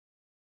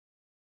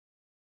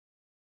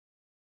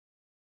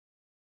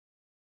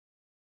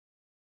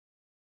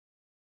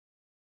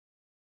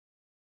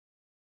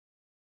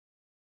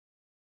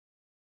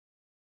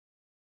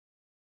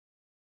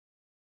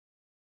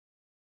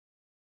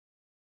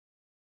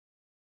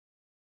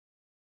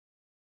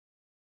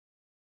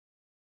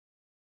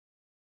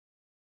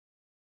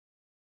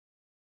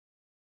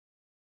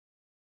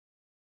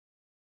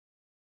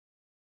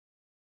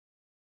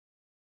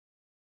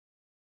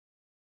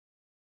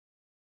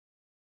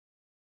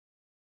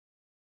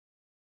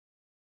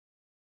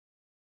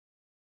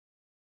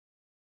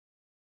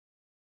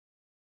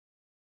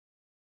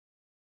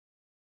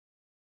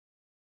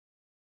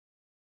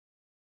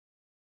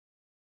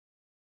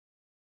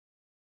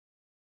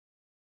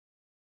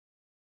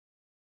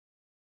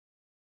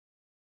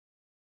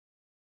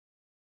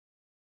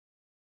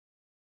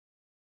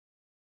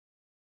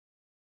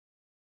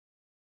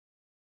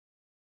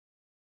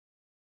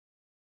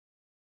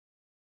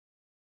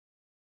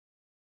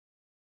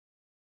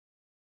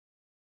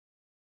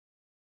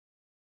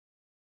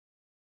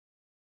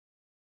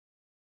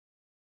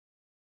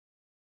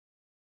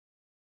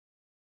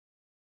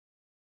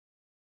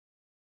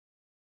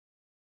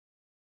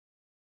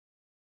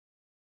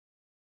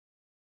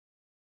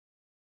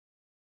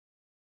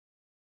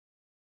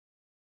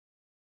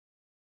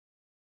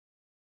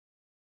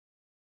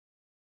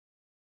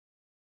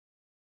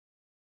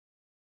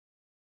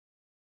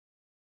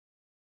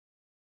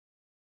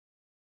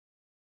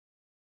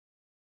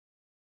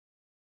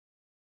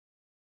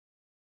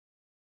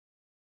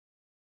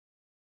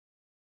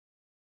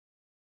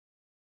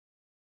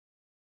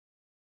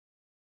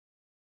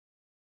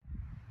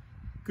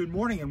Good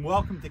morning and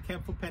welcome to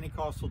Kemptville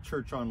Pentecostal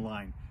Church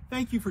Online.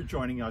 Thank you for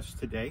joining us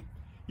today.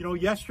 You know,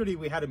 yesterday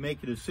we had to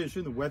make a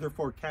decision. The weather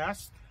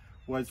forecast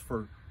was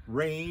for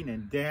rain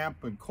and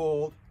damp and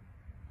cold.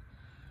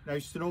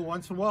 Nice to know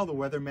once in a while the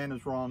weatherman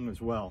is wrong as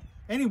well.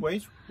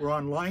 Anyways, we're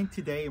online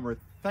today and we're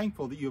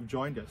thankful that you have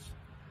joined us.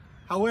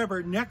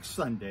 However, next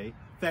Sunday,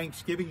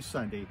 Thanksgiving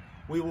Sunday,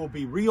 we will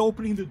be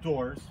reopening the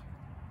doors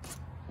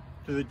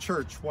to the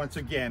church once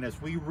again as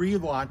we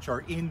relaunch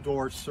our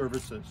indoor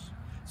services.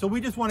 So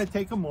we just want to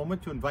take a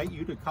moment to invite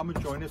you to come and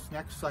join us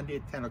next Sunday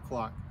at 10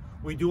 o'clock.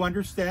 We do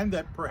understand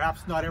that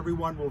perhaps not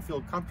everyone will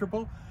feel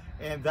comfortable,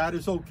 and that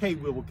is okay.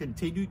 We will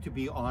continue to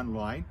be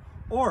online.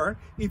 Or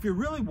if you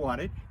really want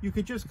it, you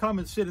could just come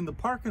and sit in the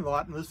parking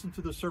lot and listen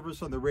to the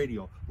service on the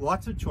radio.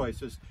 Lots of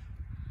choices.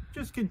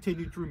 Just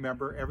continue to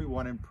remember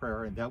everyone in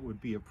prayer, and that would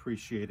be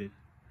appreciated.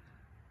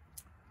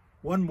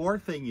 One more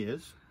thing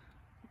is,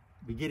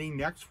 beginning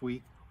next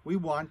week, we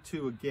want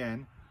to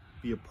again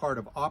be a part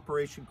of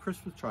Operation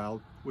Christmas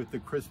Child with the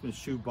Christmas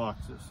shoe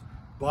boxes.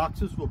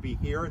 Boxes will be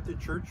here at the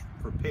church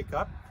for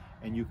pickup,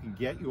 and you can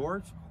get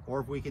yours, or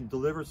if we can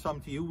deliver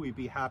some to you, we'd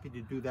be happy to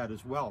do that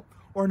as well.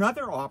 Or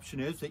another option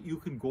is that you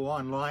can go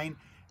online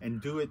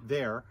and do it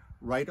there,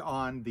 right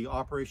on the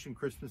Operation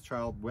Christmas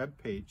Child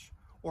webpage.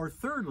 Or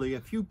thirdly,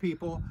 a few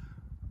people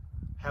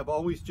have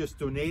always just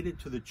donated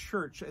to the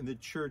church, and the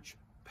church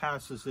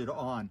passes it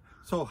on.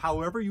 So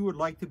however you would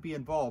like to be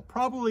involved,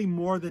 probably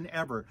more than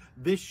ever,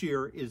 this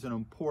year is an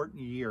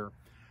important year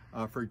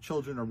for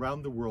children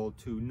around the world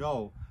to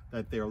know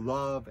that they're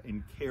loved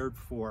and cared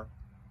for.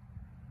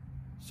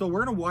 So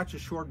we're going to watch a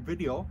short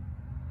video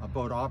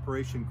about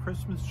Operation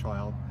Christmas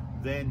Child.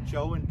 Then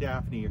Joe and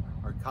Daphne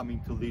are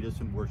coming to lead us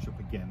in worship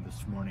again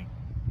this morning.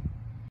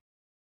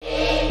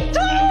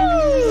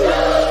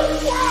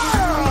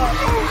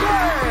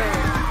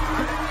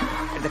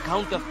 At the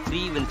count of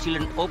 3, when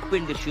children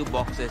open the shoe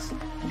boxes,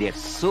 they're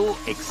so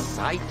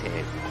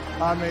excited.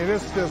 I mean,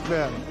 it's just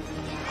been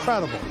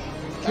incredible.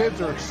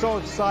 Kids are so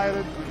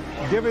excited,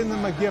 giving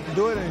them a gift,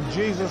 do it in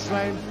Jesus'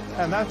 name,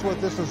 and that's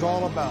what this is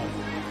all about.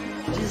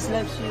 Jesus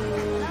loves you.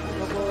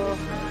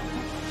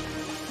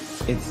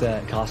 It's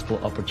a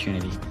gospel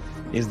opportunity.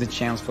 It's the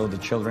chance for the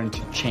children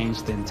to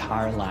change the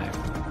entire life.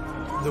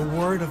 The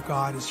word of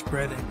God is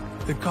spreading.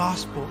 The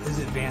gospel is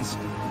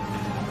advancing.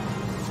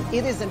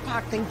 It is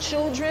impacting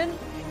children.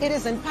 It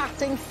is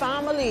impacting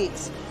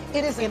families.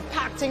 It is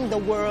impacting the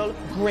world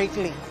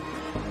greatly.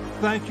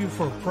 Thank you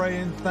for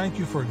praying. Thank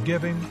you for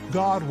giving.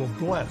 God will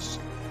bless,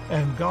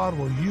 and God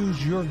will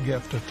use your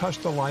gift to touch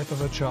the life of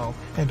a child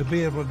and to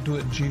be able to do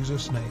it in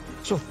Jesus' name.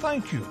 So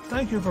thank you.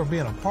 Thank you for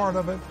being a part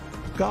of it.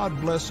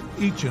 God bless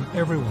each and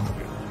every one of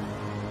you.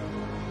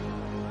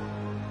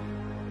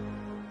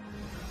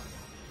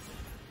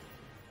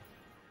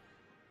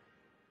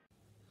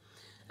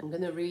 I'm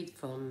going to read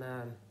from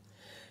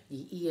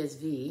the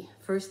ESV,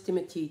 1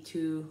 Timothy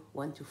 2,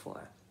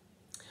 1-4.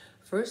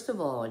 First of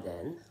all,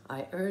 then,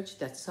 I urge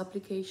that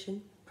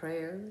supplication,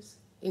 prayers,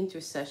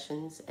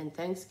 intercessions, and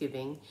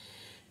thanksgiving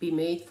be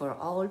made for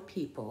all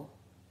people,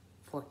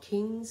 for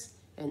kings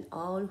and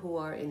all who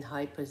are in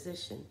high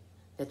position,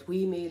 that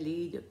we may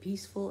lead a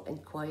peaceful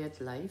and quiet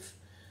life,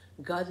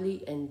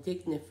 godly and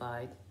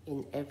dignified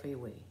in every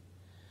way.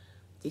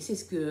 This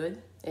is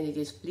good, and it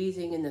is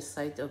pleasing in the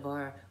sight of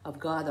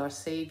God our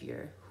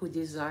Savior, who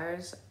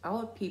desires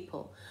our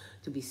people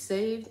to be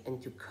saved and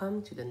to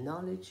come to the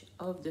knowledge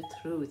of the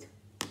truth.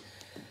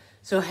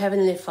 So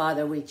Heavenly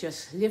Father, we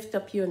just lift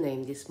up your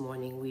name this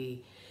morning.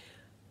 We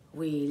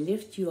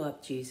lift you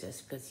up,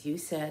 Jesus, because you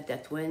said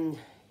that when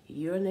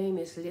your name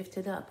is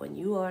lifted up, when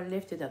you are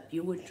lifted up,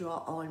 you will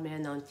draw all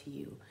men unto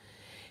you.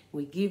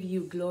 We give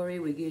you glory,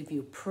 we give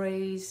you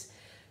praise,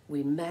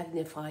 we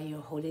magnify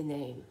your holy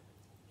name.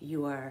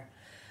 You are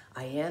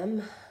I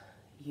am,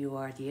 you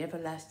are the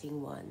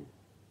everlasting one,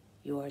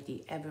 you are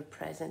the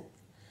ever-present,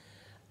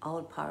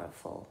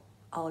 all-powerful,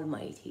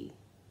 almighty,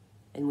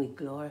 and we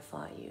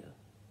glorify you.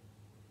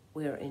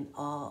 We are in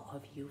awe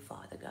of you,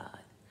 Father God.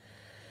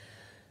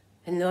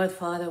 And Lord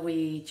Father,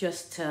 we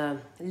just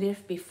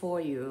lift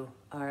before you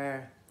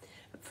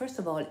first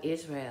of all,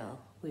 Israel.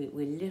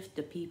 We lift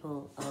the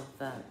people of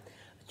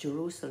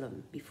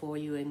Jerusalem before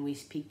you, and we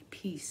speak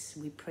peace.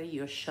 We pray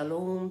your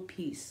shalom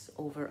peace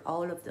over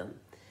all of them.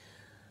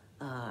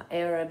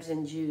 Arabs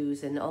and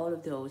Jews and all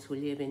of those who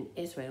live in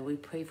Israel. We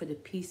pray for the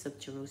peace of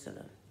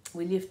Jerusalem.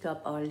 We lift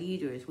up our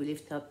leaders. We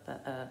lift up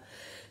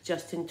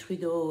Justin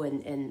Trudeau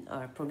and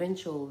our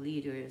provincial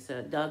leaders,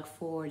 Doug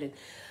Ford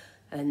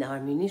and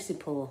our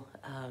municipal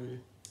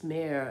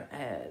mayor,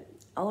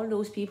 all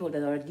those people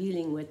that are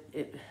dealing with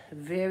a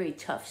very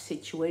tough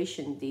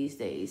situation these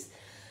days.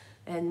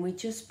 And we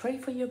just pray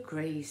for your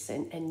grace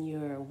and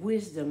your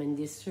wisdom and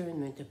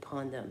discernment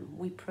upon them.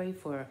 We pray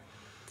for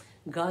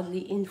godly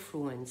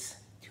influence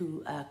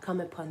to come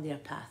upon their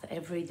path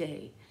every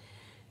day,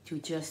 to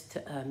just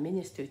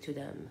minister to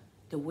them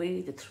the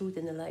way, the truth,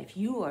 and the life.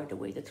 You are the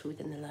way, the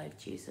truth, and the life,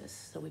 Jesus.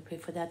 So we pray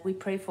for that. We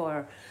pray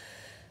for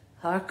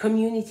our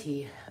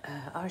community,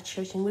 our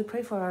church, and we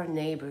pray for our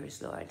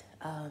neighbors, Lord.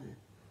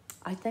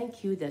 I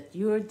thank you that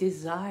your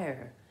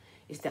desire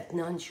is that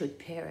none should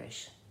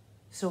perish.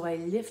 So I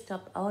lift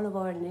up all of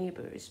our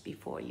neighbors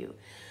before you,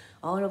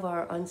 all of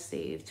our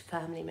unsaved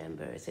family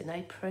members, and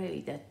I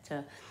pray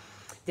that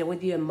there would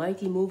be a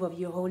mighty move of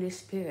your Holy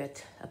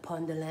Spirit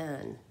upon the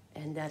land,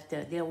 and that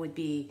there would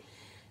be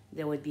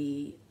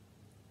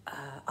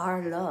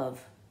our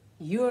love,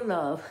 your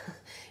love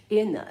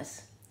in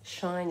us,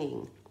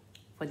 shining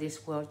for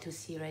this world to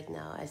see right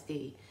now as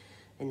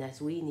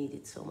we need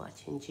it so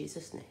much. In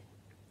Jesus' name,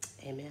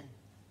 amen.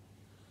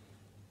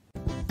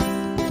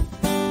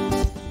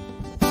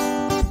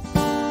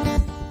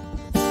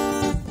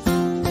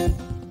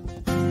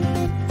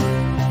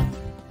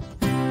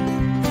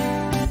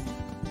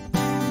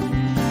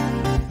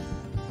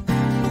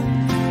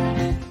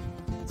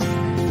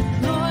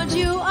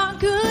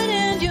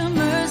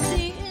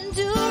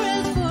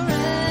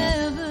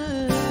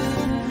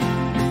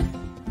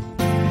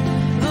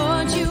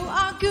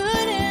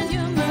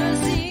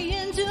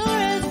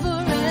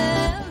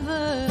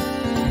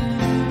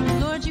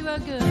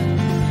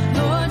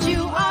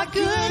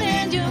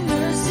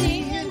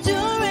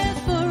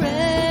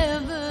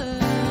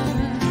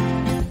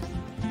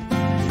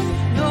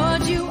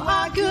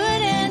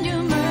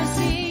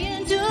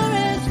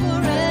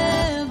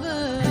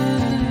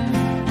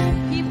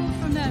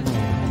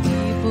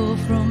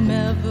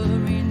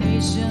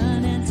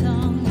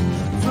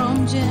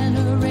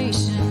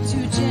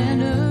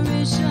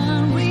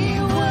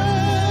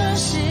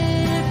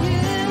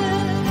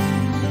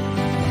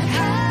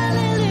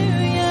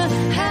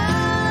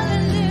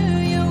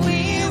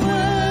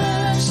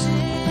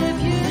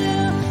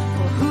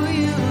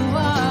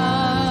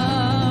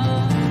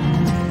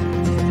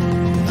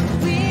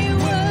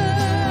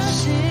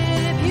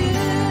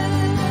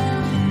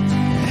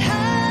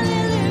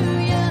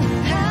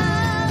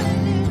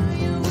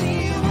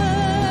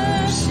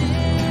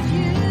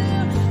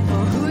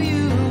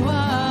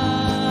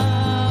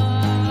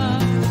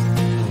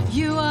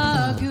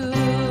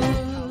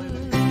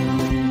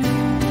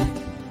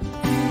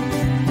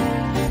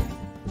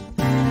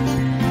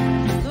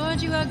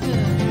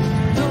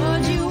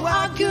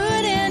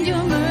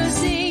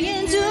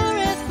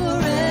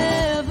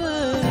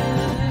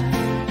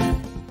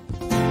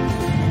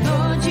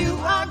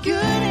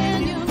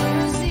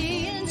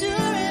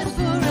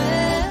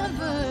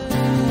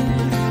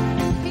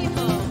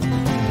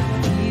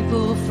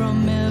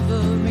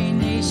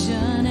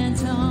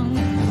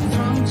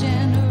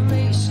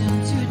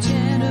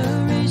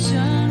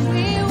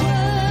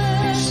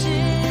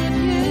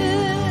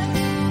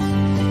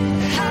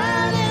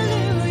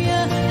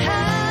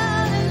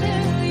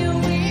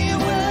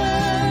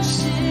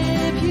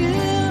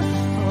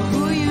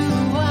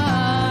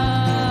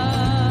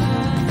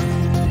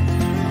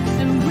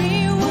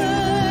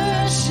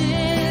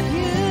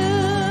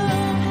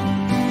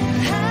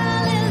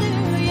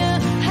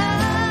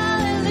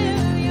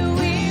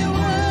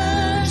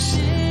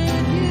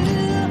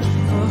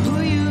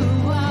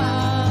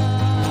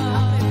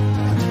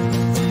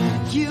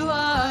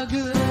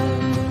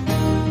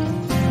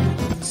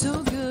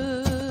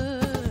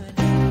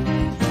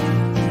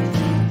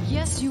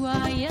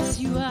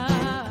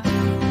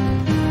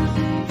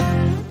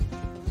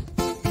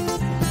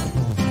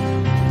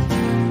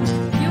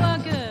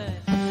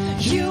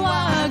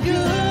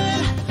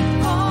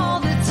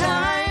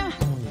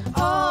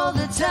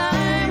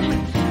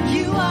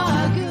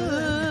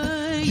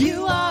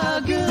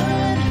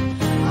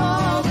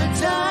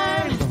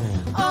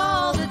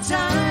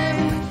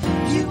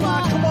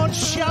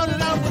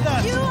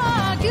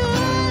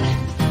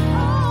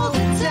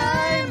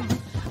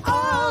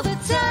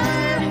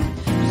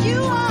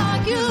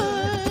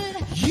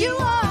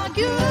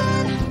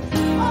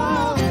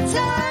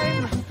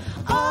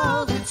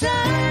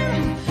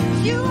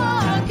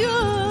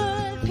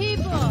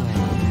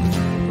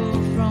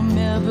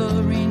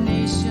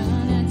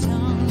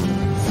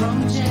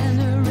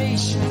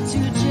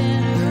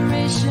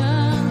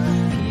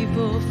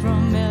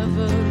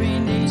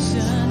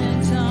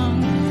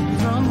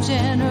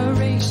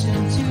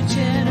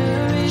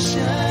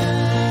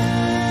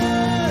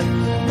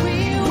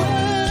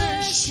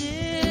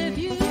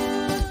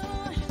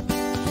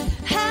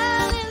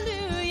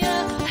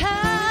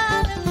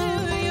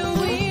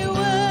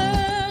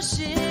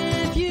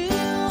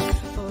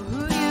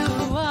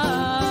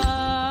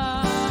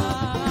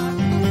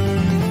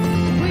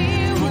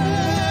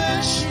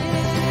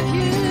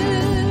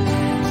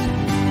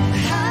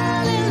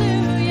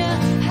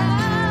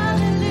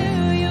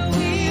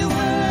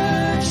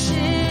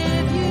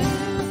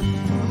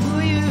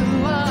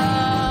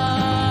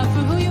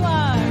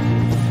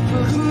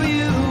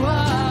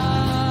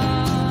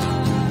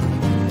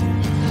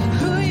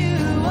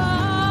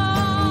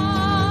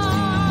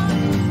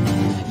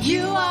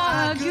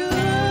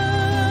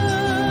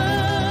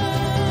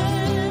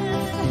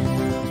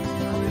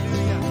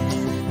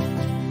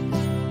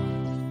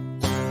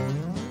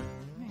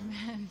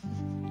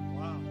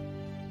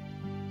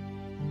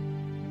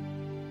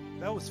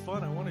 That was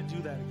fun. I want to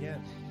do that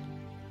again.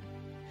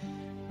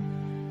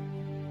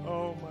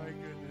 Oh my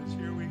goodness.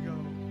 Here we go.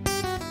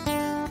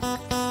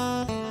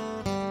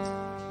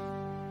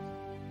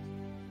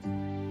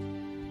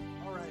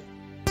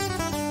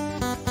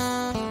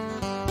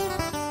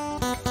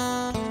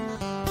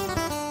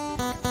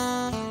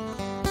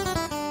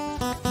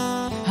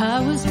 I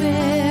was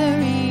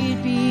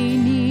buried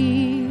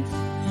beneath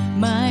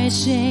my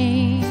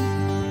shame.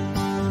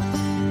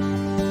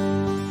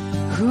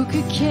 Who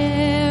could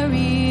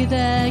carry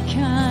that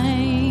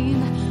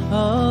kind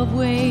of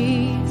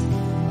weight?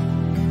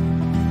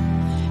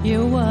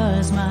 It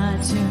was my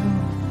tomb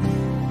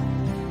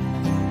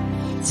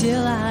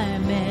till I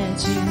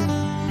met you.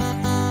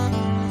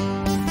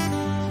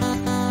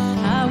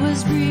 I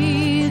was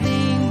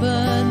breathing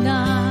but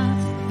not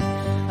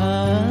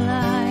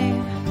alive.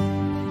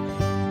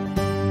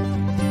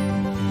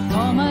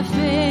 All my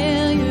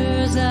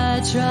failures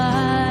I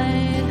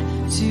tried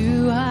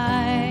to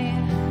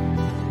hide.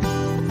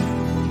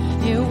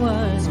 It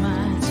was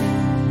my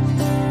turn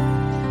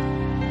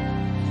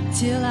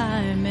till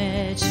I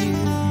met you.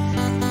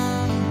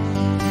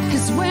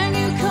 'Cause when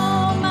you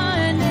call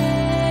my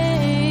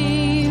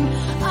name,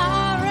 I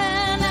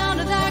ran out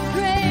of that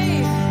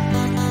grave,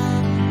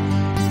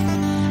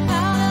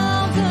 out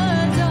of the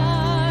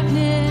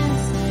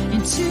darkness,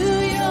 into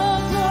your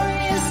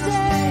glorious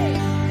day.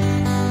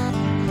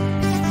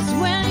 'Cause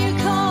when you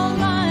call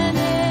my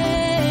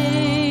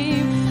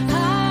name,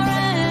 I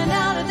ran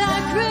out of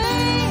that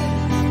grave,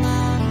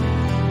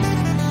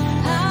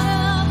 out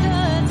of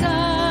the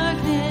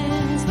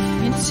darkness,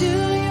 into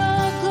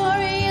your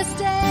glorious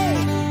day.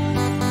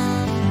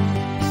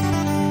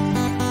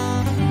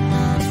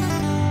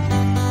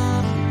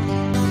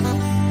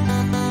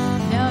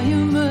 Now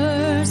your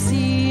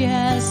mercy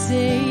has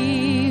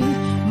saved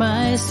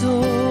my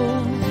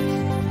soul,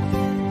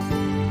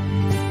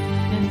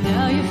 and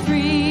now your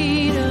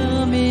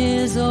freedom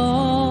is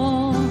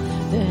all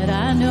that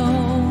I know.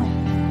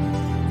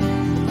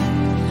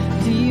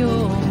 The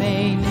old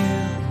made new.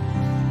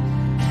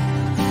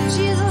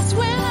 Jesus,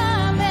 when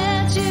I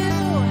met you,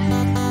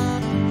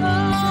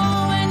 oh,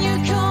 when you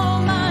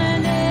called my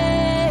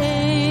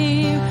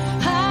name,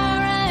 I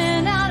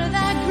ran out of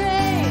that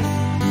grave,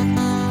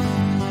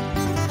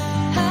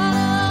 out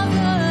of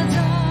the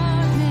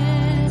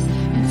darkness,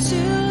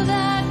 into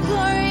that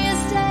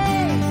glorious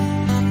day.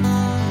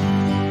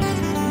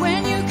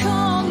 When you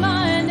called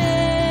my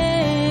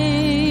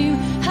name,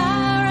 I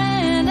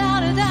ran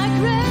out of that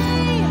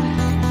grave,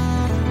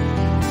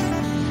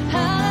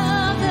 out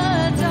of the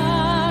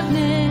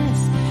darkness,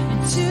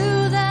 into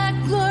that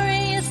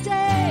glorious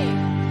day.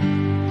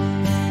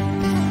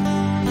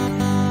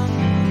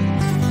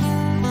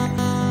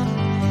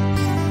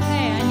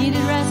 Hey, I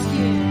needed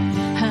rescue.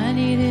 I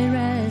needed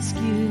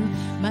rescue.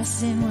 My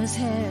sin was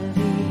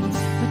heavy,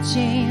 but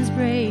chains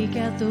break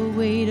at the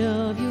weight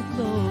of your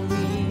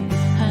glory.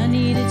 I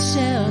needed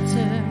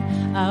shelter.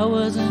 I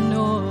was an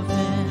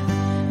orphan.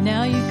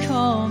 Now you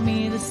call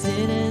me the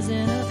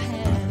citizen of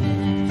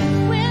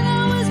heaven. When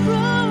I was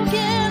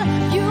broken,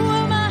 you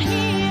were my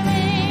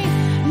healing.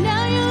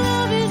 Now your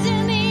love is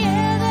in the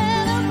air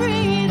that I'm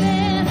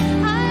breathing.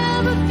 I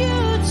have a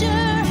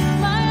future.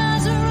 My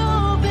eyes are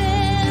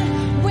open.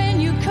 When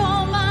you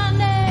call my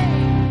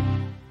name,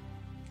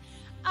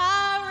 I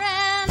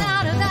ran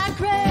out of that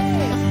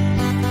grave.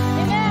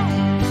 Amen.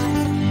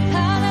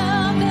 Out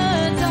of the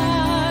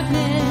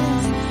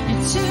darkness,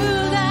 into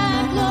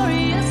that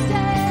glorious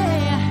day.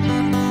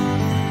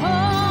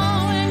 Oh,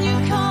 when you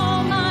call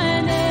my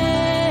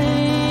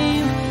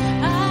name,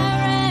 I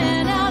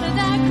ran out of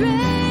that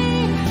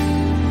grave,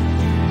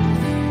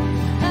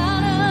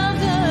 out of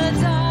the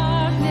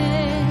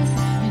darkness,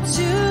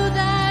 into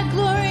that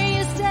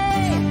glorious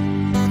day.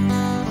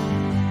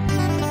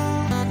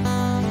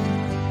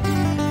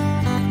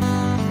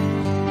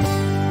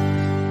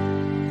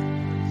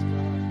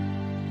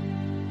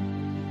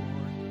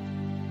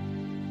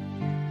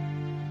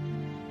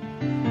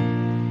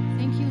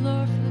 Thank you,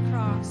 Lord, for the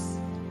cross.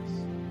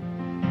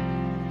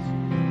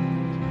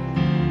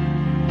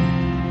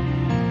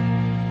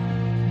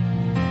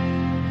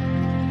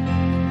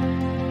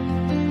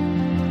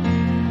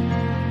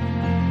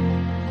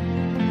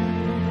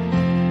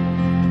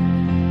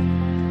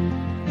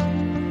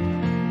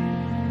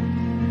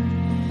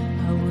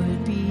 I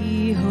would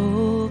be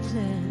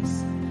hopeless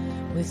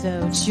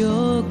without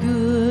your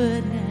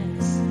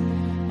goodness.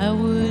 I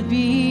would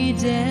be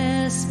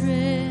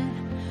desperate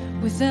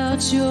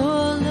without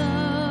your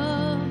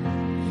love.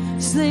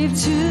 Slave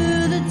to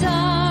the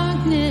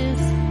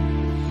darkness,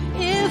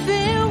 if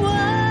it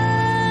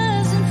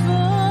wasn't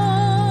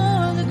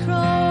for the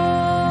cross.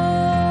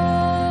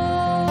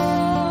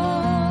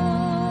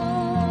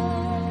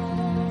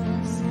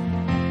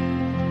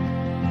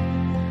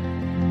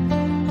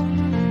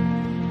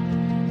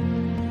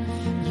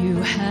 You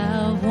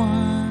have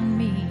won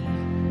me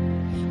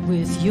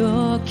with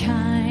your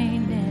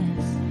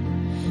kindness,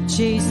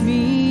 chased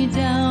me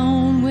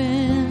down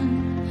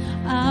when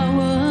I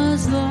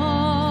was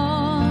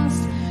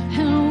lost.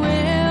 And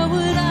where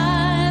would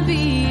I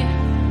be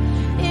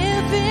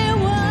if it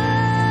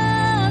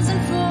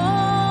wasn't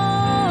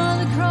for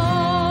the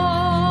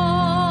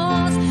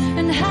cross?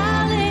 And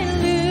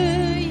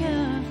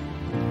hallelujah,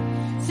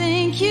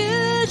 thank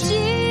you,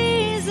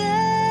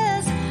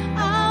 Jesus. I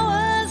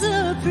was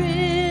a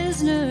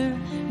prisoner,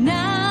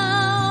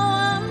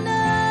 now I'm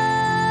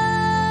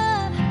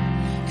not.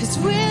 'Cause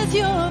with with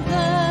your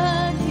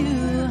blood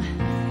you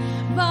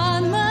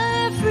bought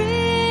my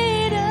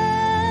freedom.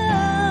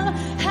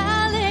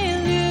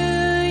 Hallelujah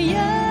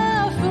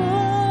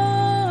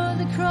for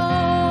the cross.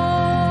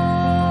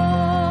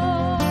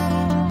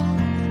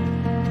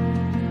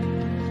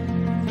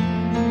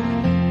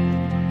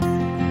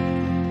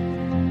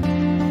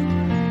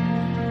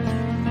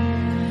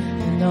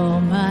 And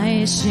all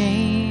my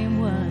shame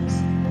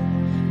was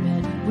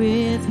met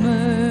with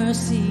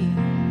mercy.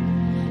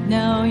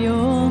 Now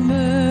your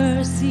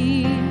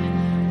mercy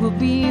will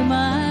be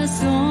my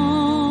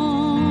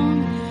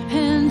song,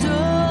 and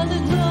all the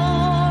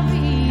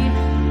glory,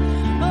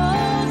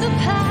 all the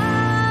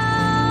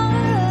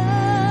power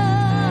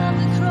of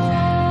the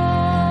cross.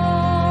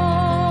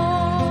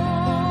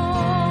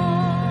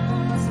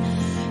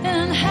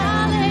 And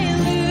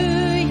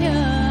hallelujah,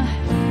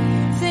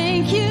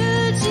 thank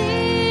you,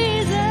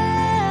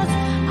 Jesus.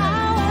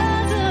 I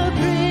was a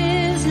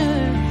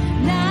prisoner,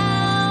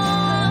 now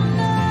I'm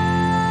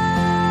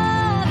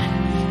not.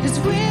 'Cause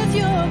with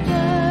your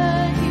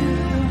blood you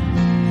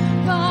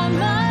bought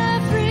my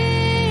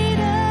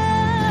freedom.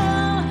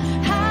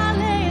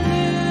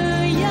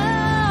 Hallelujah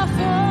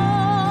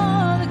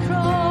for the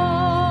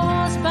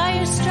cross. By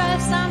your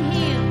stripes I'm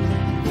healed,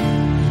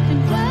 and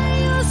by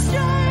your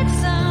stripes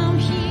I'm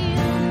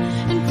healed,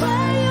 and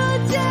by your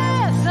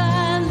death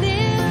I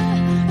live.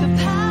 The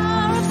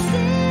power of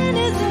sin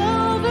is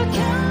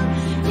overcome.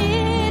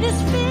 It is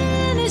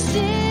finished,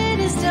 it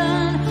is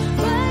done.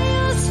 By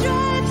your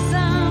stripes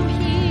I'm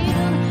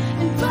healed,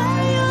 and by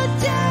your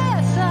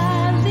death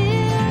I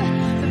live.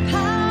 The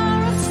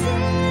power of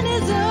sin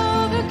is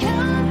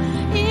overcome.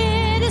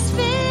 It is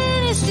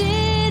finished,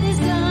 it is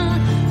done.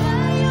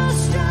 By your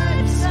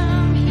stripes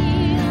I'm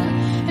healed,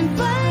 and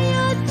by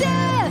your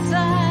death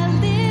I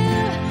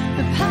live.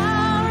 The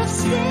power of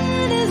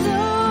sin is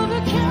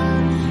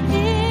overcome.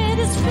 It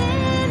is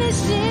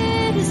finished,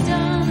 it is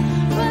done.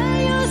 By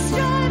your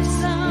stripes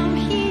I'm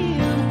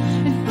healed,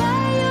 and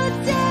by your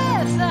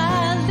death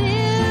I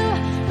live.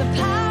 The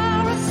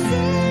power of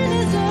sin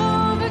is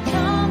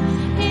overcome.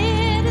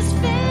 It is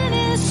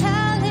finished.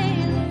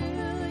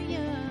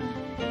 Hallelujah.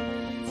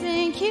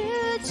 Thank you,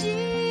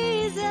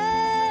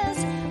 Jesus.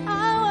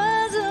 I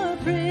was a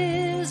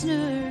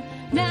prisoner,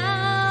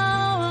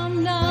 now I'm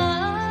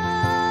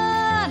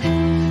not.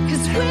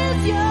 'Cause with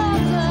your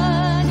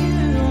blood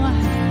you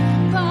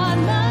bought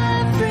my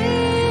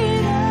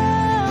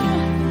freedom.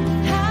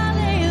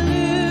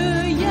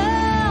 Hallelujah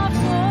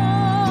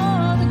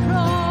for the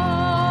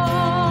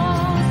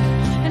cross.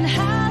 And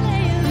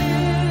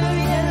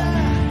hallelujah,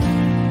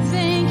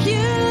 thank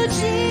you,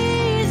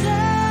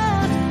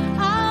 Jesus.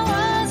 I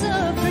was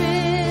a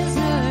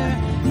prisoner,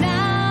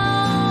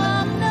 now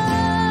I'm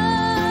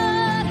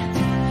not.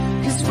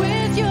 'Cause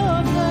with your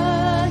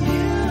blood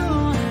you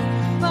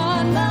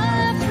bought my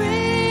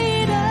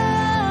freedom.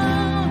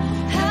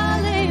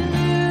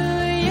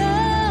 Hallelujah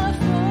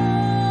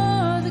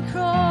for the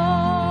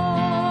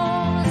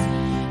cross.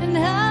 And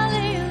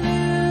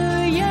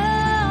hallelujah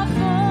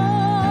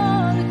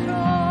for the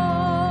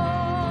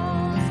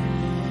cross.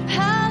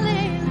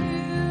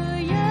 Hallelujah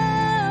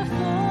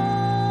for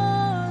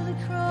the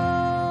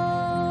cross.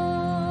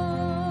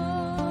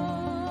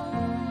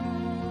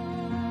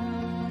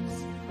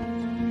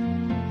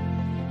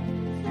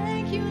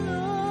 Thank you,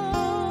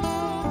 Lord.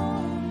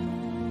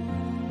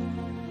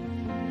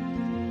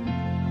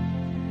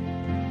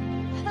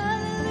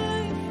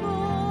 Hallelujah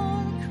for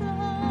the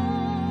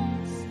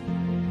cross.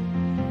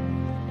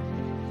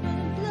 For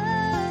the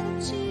blood of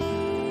Jesus.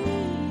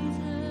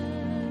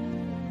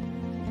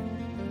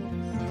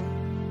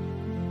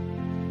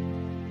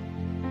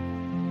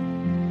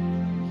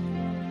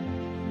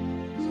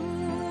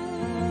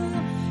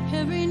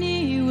 Every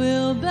knee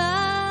will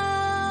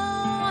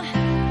bow,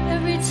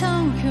 every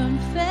tongue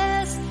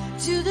confess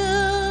to the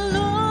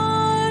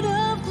Lord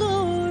of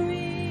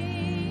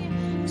glory,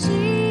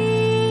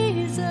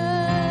 Jesus.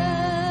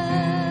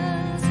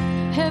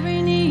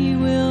 Every knee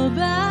will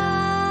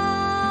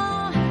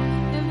bow,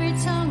 every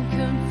tongue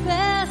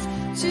confess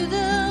to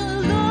the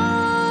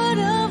Lord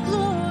of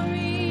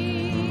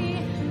glory,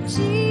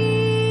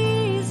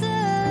 Jesus.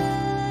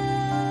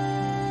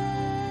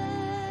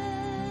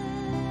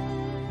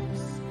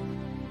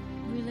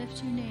 We lift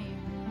your name.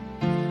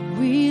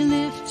 We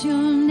lift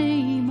your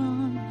name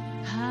on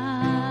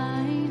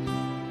high.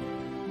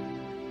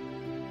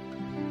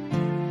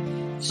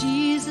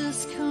 Jesus,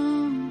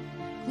 come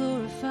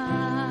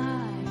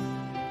glorify.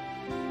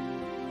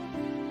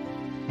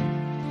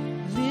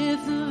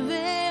 Lift the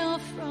veil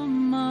from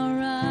our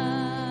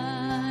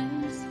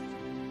eyes.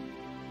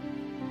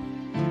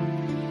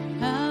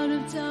 Out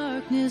of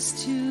darkness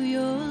to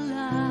your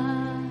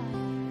light.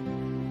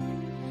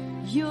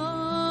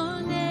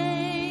 Your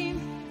name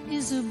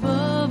is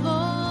above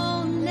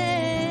all names.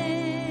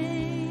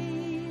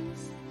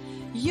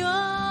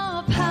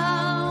 Your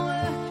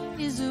power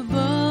is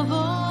above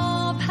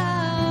all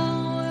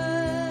power.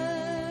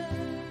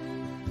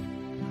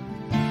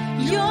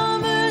 Your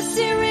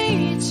mercy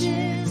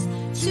reaches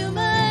to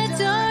my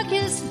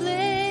darkest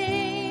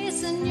place,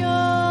 and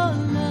your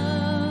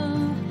love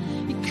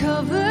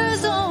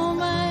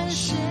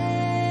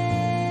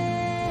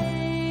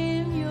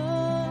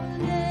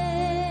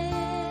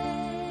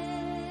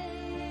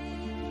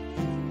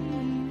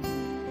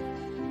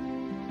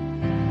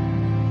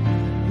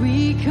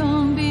we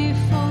come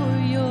before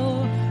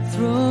your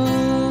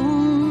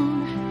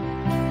throne,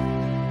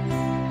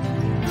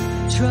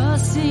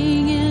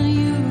 trusting in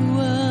you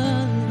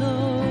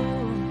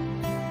alone,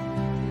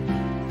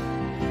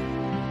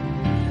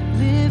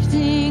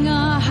 lifting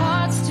our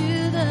hearts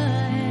to the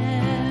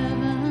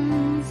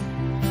heavens,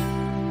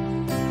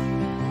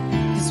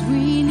 'cause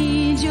we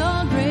need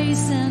your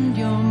grace and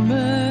your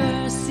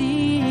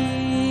mercy,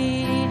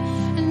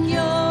 and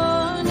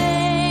your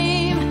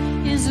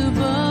name is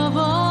above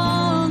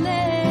all names.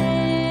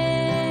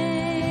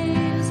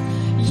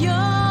 Your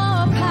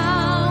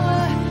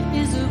power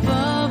is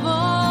above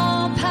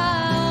all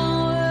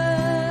power.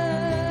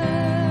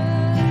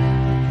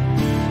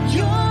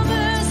 Your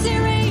mercy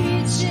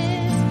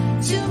reaches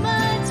to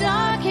my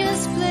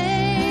darkest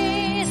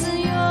place, and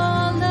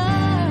your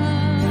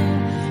love,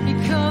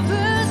 it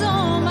covers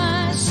all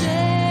my shame.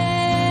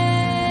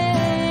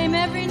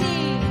 Every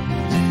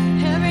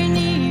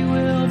knee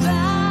will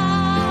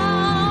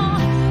bow,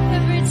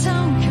 every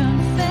tongue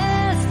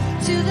confess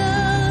to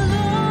the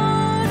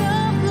Lord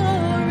of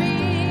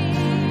glory,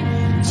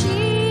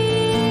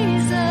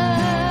 Jesus.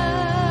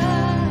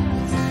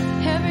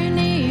 Every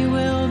knee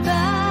will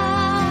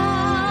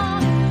bow,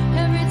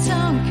 every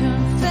tongue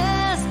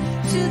confess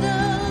to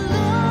the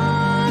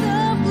Lord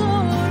of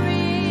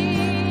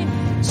glory,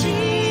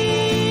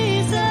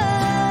 Jesus.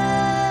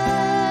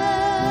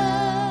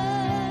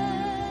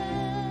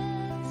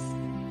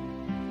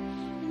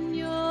 And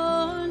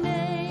your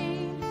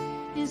name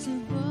is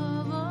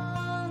above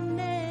all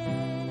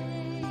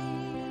names.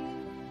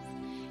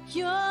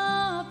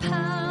 Your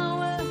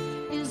power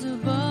is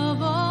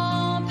above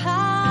all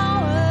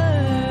power,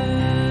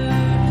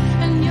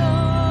 and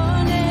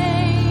your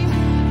name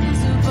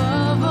is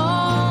above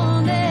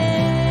all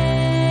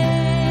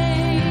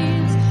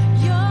names.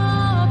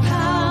 Your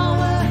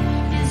power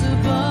is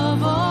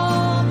above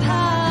all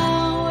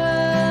power.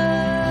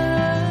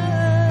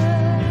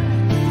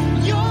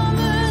 Your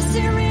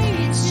mercy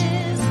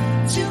reaches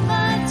to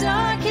my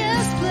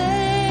darkest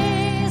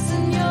place,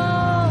 and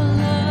your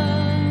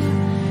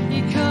love,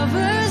 it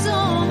covers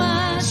all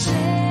my shame.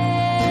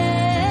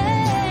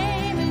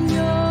 And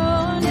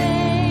your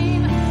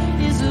name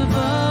is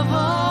above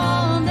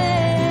all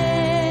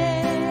names.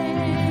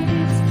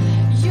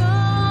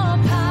 Your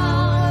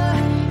power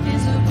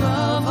is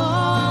above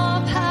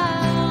all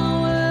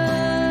power.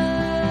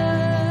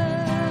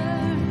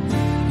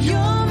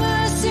 Your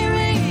mercy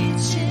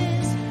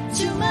reaches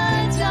to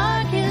my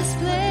darkest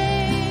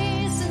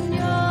place, and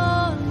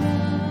your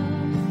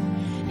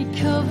love, it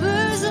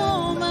covers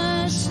all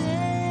my shame.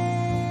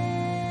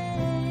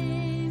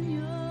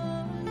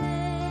 Your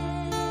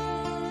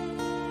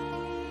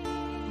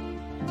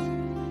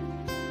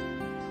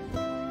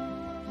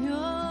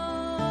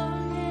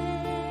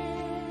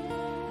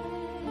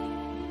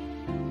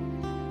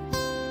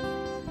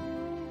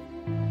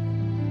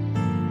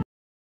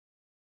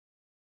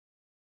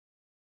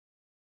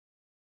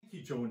Thank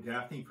you, Joe and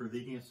Daphne, for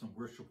leading us in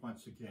worship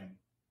once again.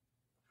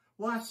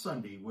 Last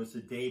Sunday was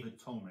the Day of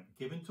Atonement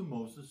given to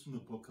Moses in the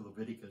book of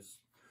Leviticus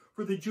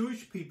for the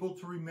Jewish people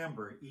to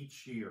remember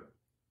each year.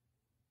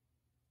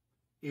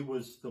 It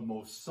was the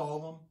most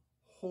solemn,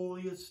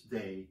 holiest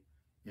day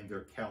in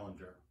their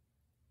calendar.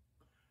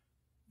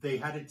 They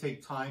had to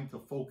take time to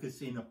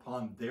focus in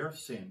upon their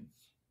sins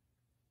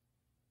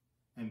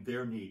and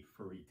their need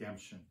for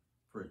redemption,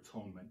 for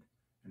atonement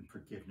and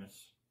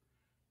forgiveness.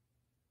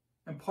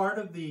 And part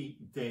of the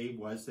day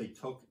was they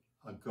took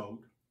a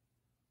goat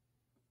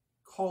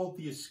called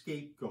the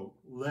escape goat,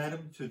 led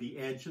him to the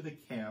edge of the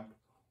camp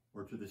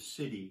or to the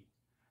city,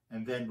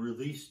 and then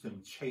released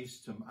him,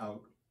 chased him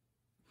out.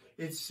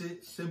 It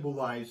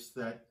symbolized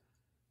that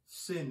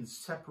sin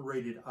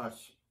separated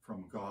us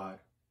from God.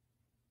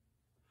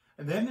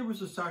 And then there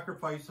was a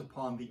sacrifice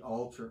upon the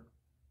altar.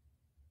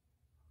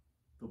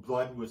 The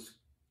blood was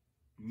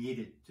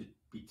needed to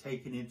be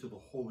taken into the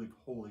Holy of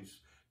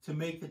Holies to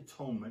make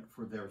atonement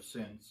for their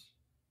sins.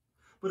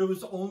 But it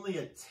was only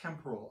a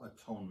temporal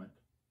atonement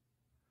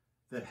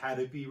that had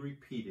to be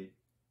repeated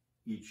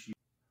each year.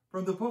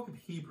 From the book of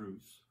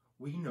Hebrews,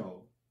 we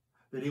know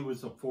that it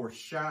was a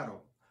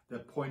foreshadow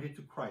that pointed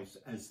to Christ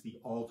as the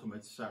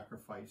ultimate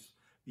sacrifice,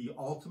 the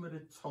ultimate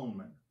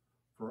atonement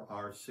for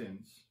our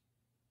sins.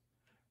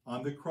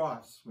 On the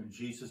cross, when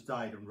Jesus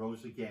died and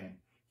rose again,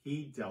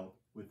 he dealt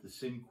with the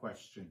sin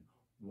question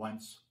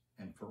once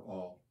and for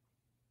all.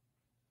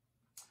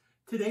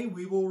 Today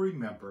we will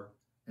remember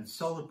and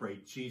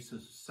celebrate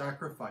Jesus'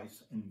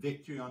 sacrifice and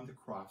victory on the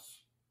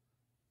cross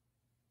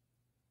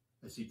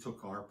as he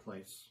took our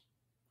place.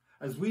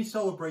 As we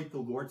celebrate the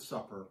Lord's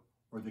Supper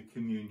or the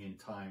communion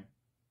time,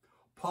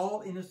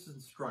 Paul in his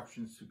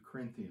instructions to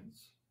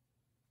Corinthians.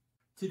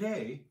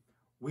 Today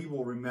we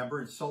will remember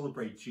and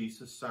celebrate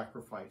Jesus'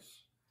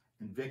 sacrifice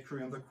and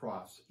victory on the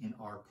cross in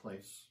our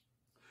place.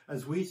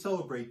 As we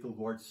celebrate the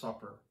Lord's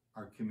Supper,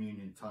 our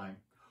communion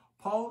time,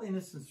 Paul in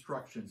his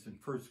instructions in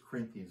 1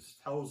 Corinthians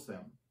tells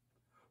them,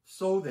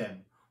 "So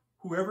then,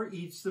 whoever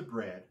eats the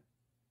bread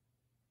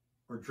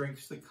or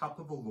drinks the cup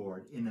of the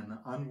Lord in an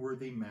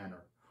unworthy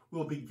manner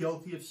will be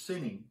guilty of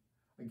sinning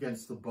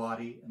against the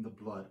body and the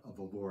blood of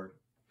the Lord.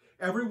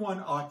 Everyone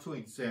ought to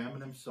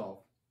examine himself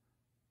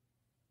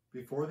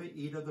before they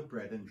eat of the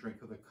bread and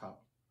drink of the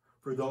cup.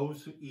 For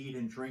those who eat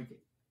and drink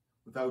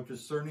without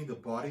discerning the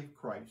body of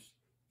Christ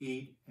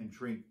eat and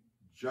drink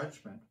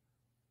judgment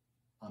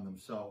on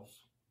themselves.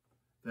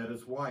 That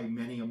is why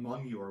many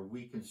among you are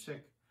weak and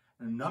sick,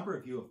 and a number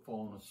of you have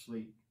fallen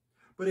asleep.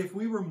 But if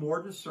we were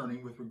more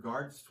discerning with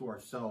regards to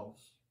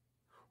ourselves,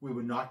 we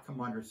would not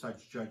come under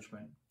such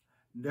judgment.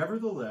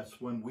 Nevertheless,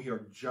 when we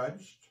are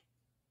judged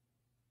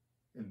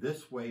in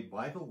this way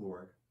by the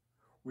Lord,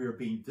 we are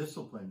being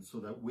disciplined so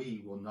that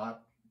we will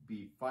not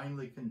be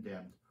finally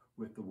condemned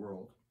with the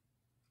world.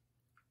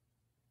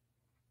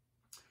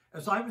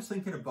 As I was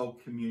thinking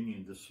about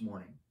communion this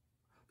morning,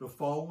 the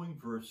following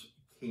verse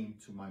came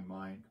to my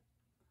mind.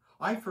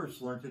 I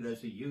first learned it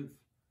as a youth.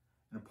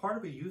 And a part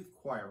of a youth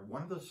choir,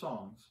 one of the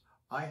songs,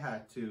 I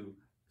had to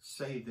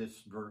say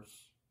this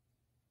verse.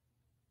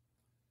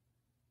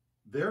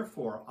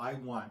 Therefore, I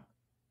want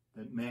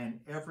that man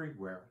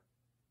everywhere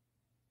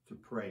to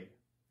pray,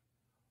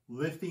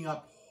 lifting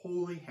up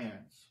holy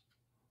hands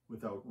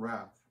without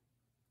wrath,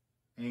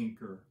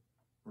 anger,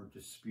 or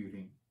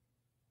disputing.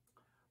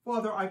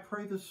 Father, I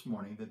pray this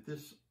morning that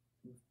this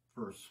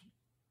verse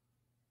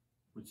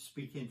would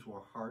speak into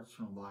our hearts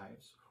and our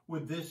lives.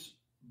 Would this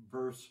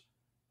verse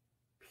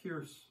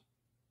pierce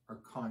our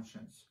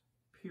conscience,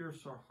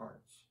 pierce our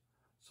hearts,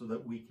 so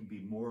that we can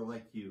be more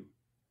like you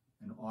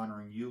and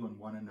honoring you and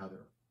one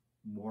another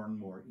more and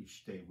more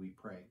each day, we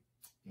pray.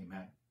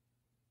 Amen.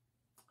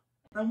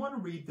 I want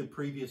to read the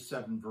previous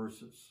 7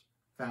 verses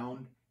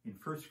found in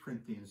 1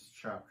 Corinthians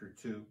chapter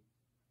 2.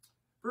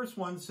 Verse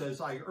 1 says,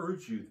 I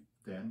urge you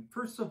then,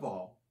 first of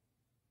all,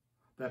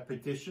 that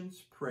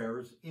petitions,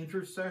 prayers,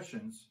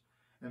 intercessions,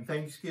 and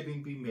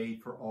thanksgiving be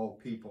made for all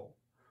people,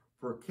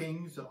 for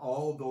kings and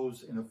all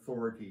those in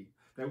authority,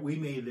 that we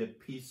may live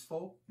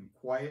peaceful and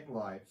quiet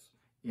lives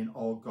in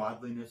all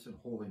godliness and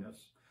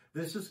holiness.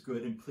 This is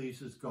good and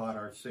pleases God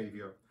our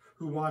Savior,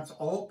 who wants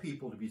all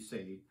people to be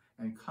saved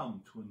and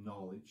come to a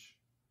knowledge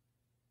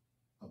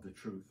of the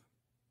truth.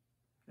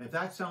 And if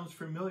that sounds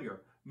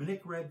familiar,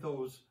 Monique read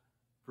those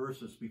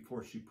verses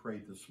before she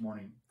prayed this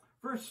morning.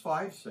 Verse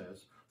 5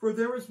 says, For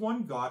there is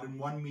one God and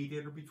one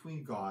mediator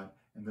between God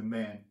and the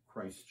man,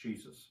 Christ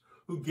Jesus,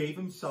 who gave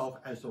himself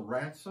as a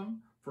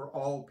ransom for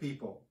all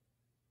people.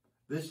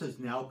 This has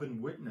now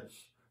been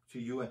witnessed to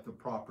you at the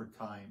proper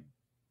time.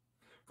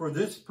 For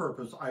this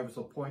purpose I was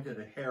appointed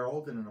a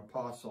herald and an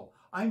apostle.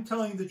 I am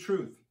telling the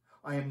truth.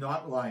 I am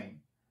not lying.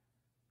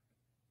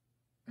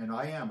 And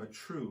I am a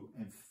true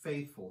and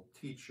faithful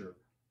teacher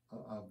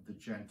of the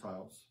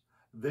Gentiles.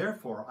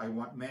 Therefore, I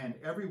want man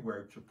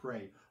everywhere to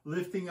pray,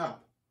 lifting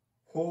up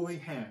holy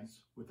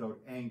hands without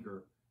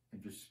anger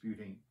and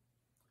disputing.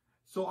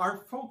 So our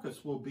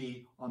focus will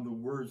be on the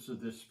words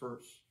of this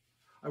verse.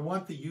 I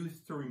want the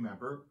youth to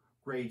remember,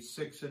 grade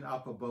 6 and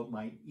up, about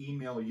my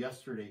email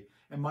yesterday,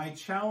 and my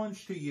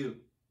challenge to you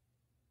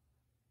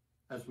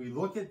as we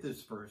look at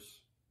this verse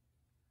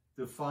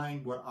to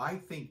find what I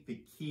think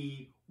the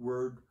key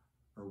word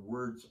or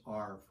words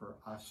are for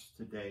us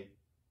today.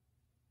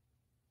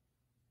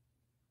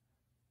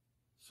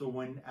 So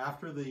when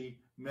after the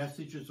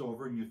message is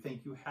over and you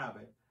think you have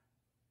it,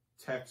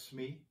 text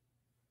me,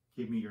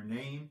 give me your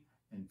name,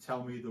 and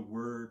tell me the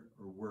word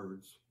or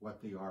words,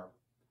 what they are.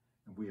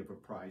 And we have a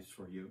prize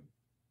for you.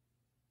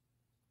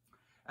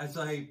 As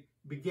I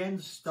began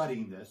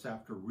studying this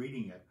after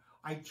reading it,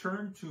 I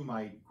turned to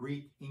my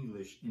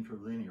Greek-English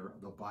interlinear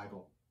of the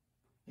Bible.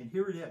 And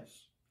here it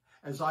is.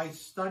 As I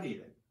studied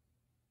it,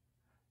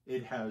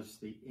 it has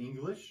the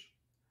English,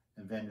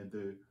 and then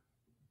the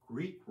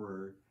Greek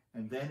word,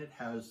 and then it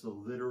has the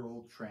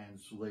literal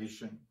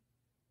translation.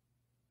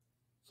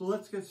 So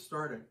let's get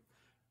started.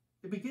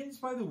 It begins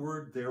by the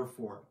word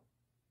therefore.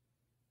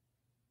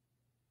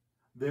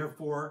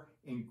 Therefore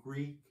in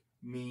Greek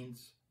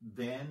means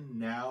then,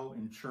 now,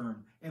 in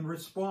turn, in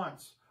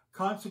response,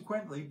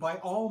 consequently, by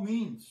all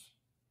means.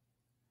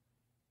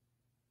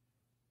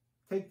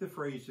 Take the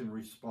phrase in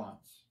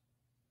response.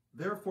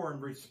 Therefore,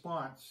 in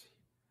response,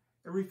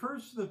 it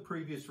refers to the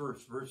previous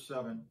verse, verse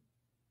 7,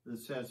 that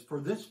says, For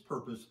this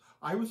purpose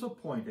I was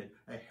appointed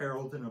a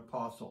herald and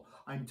apostle.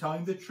 I'm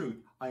telling the truth,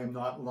 I am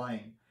not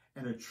lying,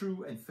 and a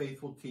true and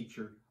faithful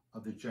teacher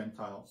of the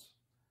Gentiles.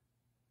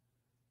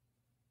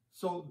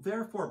 So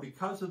therefore,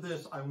 because of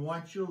this, I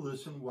want you to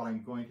listen to what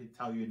I'm going to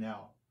tell you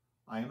now.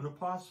 I am an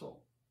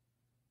apostle.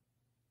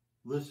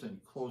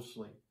 Listen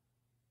closely.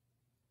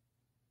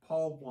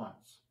 Paul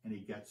wants, and he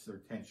gets their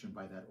attention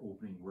by that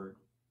opening word.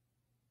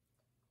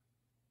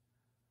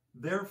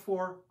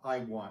 Therefore, I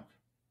want.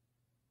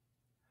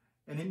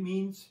 And it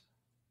means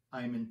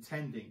I'm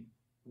intending,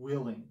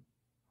 willing,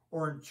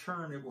 or in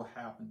turn it will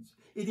happen.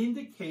 It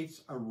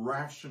indicates a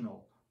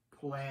rational,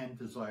 planned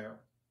desire.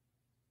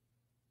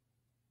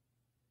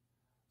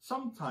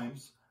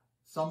 Sometimes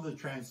some of the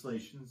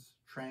translations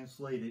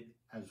translate it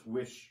as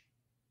wish,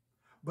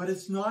 but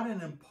it's not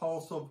an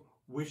impulsive,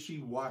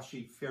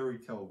 wishy-washy fairy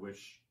tale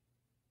wish.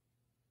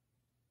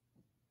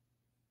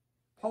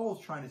 Paul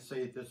is trying to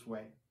say it this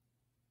way.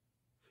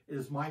 It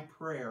is my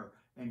prayer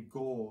and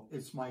goal.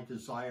 It's my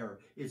desire.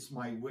 It's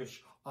my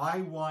wish.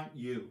 I want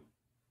you.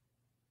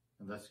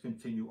 And let's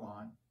continue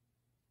on.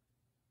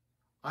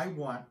 I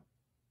want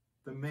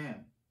the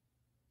man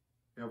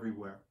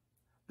everywhere.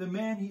 The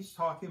man he's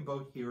talking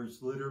about here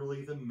is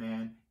literally the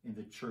man in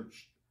the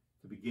church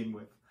to begin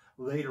with.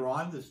 Later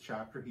on in this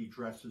chapter, he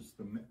addresses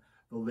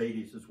the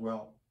ladies as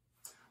well.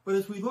 But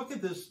as we look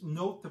at this,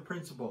 note the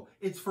principle.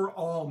 It's for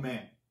all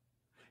men.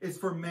 It's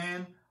for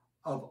men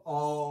of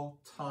all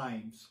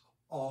times,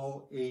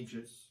 all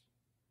ages.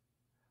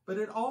 But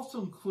it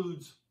also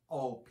includes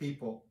all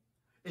people.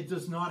 It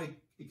does not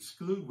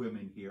exclude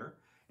women here.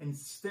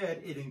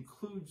 Instead, it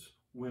includes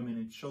women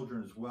and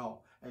children as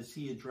well as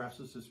he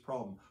addresses this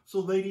problem. So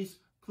ladies,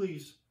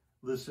 please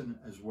listen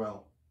as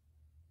well.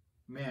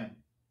 Men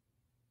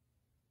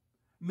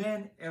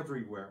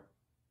everywhere.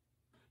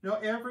 Now,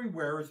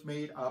 everywhere is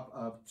made up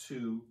of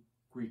two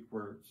Greek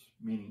words,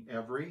 meaning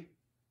every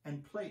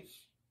and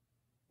place,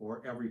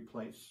 or every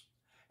place.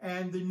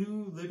 And the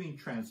New Living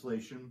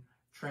Translation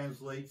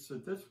translates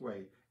it this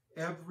way,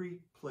 every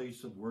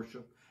place of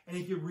worship. And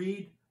if you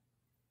read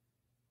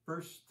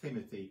 1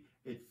 Timothy,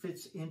 it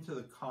fits into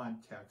the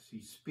context.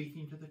 He's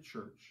speaking to the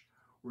church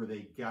where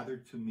they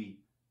gathered to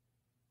meet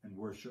and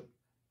worship.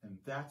 And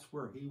that's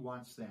where he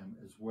wants them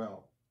as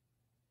well.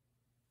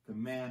 The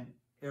man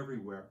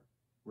everywhere,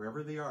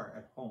 wherever they are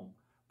at home,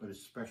 but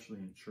especially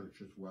in church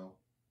as well.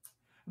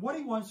 What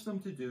he wants them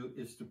to do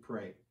is to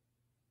pray.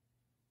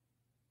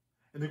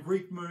 And the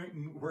Greek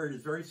word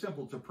is very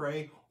simple, to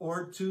pray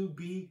or to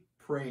be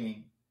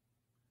praying.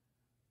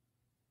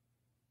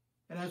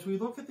 And as we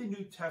look at the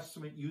New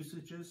Testament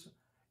usages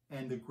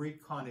and the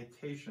Greek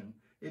connotation,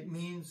 it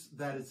means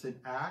that it's an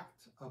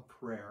act of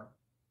prayer,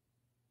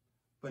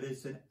 but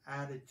it's an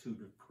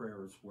attitude of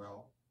prayer as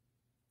well.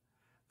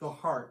 The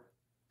heart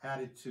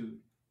attitude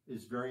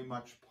is very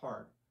much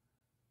part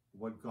of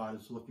what God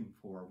is looking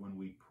for when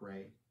we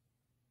pray.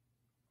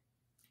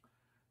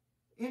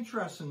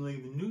 Interestingly,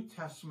 the New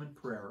Testament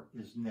prayer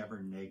is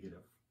never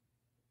negative.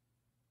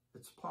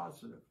 It's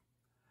positive,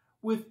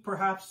 with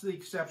perhaps the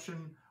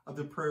exception of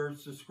the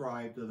prayers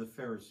described of the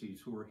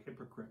Pharisees, who were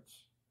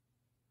hypocrites,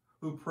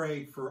 who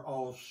prayed for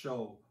all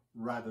show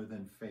rather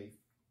than faith.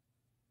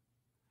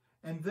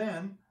 And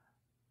then,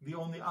 the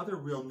only other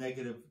real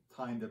negative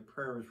time that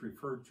prayer is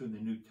referred to in the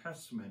New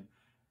Testament,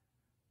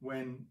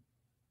 when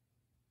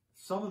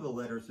some of the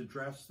letters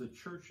address the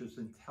churches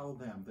and tell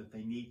them that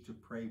they need to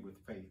pray with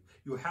faith.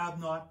 You have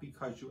not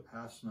because you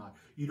ask not.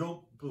 You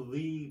don't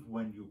believe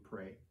when you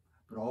pray.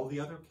 But all the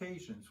other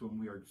occasions when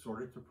we are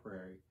exhorted to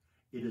pray,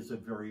 it is a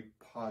very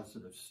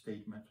positive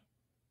statement.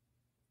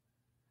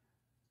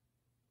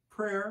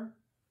 Prayer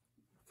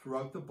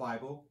throughout the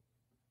Bible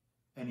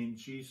and in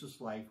Jesus'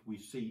 life we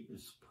see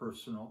is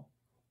personal,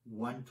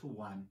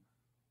 one-to-one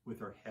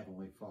with our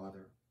Heavenly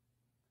Father.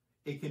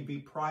 It can be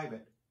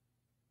private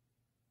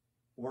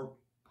or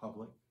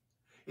public.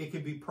 It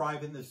can be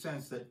private in the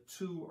sense that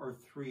 2 or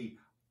 3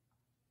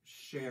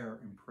 share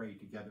and pray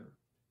together.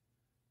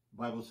 The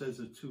Bible says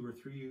that 2 or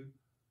 3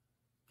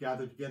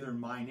 gather together in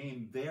my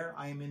name, there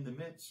I am in the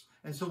midst.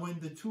 And so when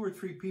the 2 or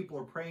 3 people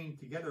are praying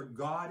together,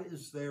 God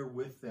is there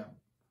with them.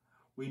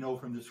 We know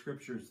from the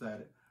scriptures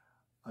that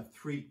a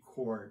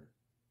 3-chord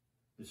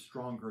is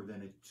stronger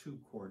than a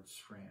 2-chord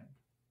strand.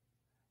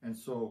 And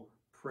so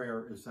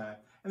prayer is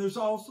that. And there's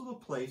also the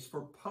place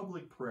for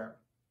public prayer,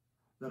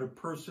 that a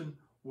person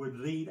would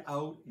lead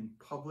out in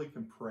public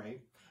and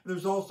pray. And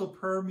there's also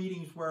prayer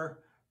meetings where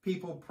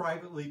people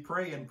privately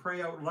pray and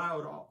pray out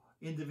loud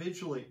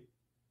individually.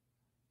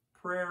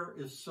 Prayer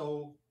is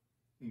so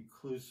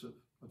inclusive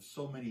of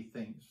so many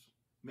things.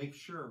 Make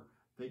sure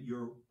that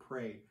you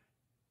pray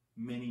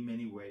many,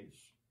 many ways.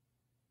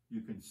 You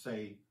can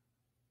say,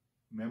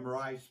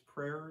 memorize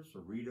prayers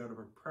or read out of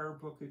a prayer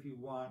book if you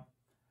want,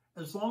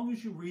 as long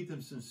as you read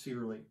them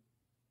sincerely.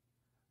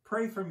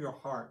 Pray from your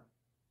heart.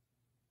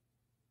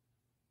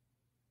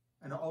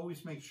 And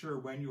always make sure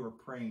when you are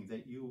praying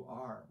that you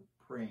are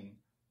praying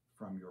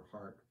from your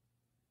heart.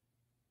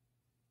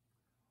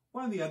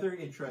 One of the other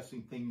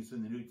interesting things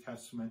in the New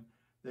Testament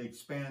that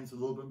expands a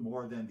little bit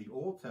more than the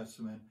Old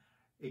Testament,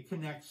 it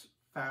connects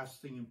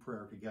fasting and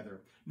prayer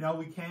together. Now,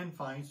 we can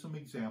find some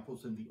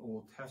examples in the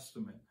Old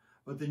Testament,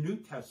 but the New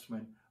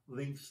Testament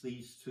links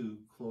these two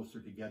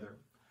closer together.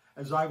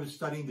 As I was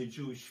studying the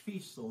Jewish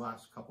feasts the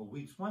last couple of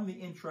weeks, one of the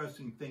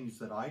interesting things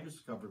that I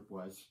discovered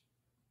was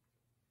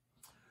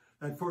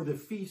that for the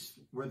feast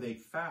where they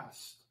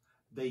fast,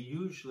 they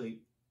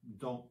usually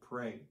don't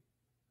pray.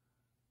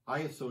 I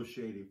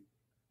associated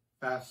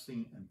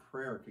fasting and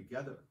prayer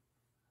together.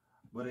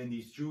 But in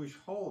these Jewish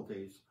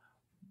holidays,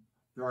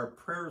 there are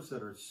prayers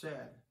that are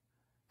said,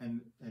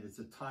 and it's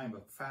a time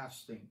of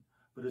fasting,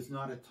 but it's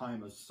not a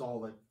time of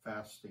solid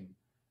fasting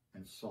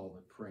and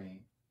solid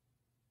praying.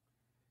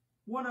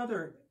 One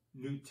other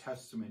New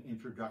Testament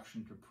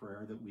introduction to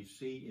prayer that we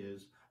see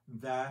is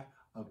that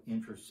of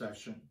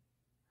intercession.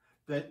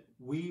 That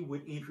we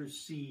would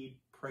intercede,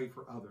 pray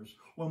for others.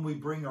 When we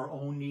bring our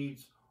own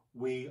needs,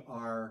 we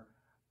are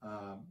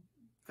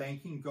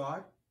thanking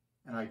God,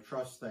 and I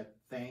trust that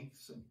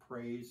thanks and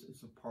praise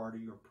is a part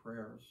of your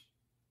prayers.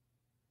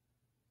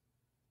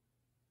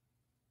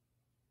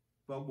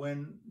 But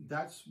when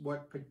that's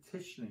what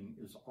petitioning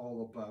is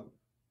all about,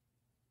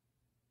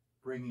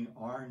 bringing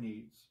our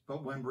needs.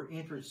 But when we're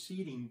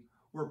interceding,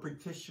 we're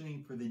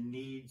petitioning for the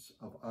needs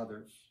of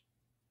others.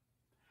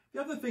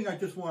 The other thing I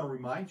just want to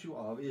remind you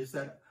of is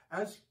that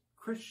as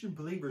Christian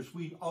believers,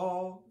 we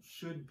all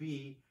should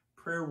be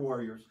prayer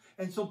warriors.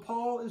 And so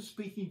Paul is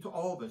speaking to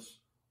all of us,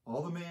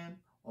 all the men,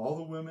 all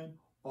the women,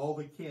 all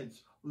the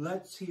kids.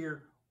 Let's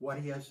hear what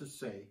he has to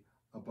say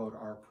about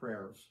our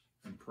prayers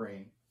and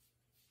praying.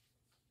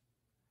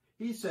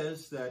 He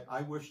says that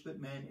I wish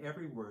that men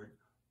everywhere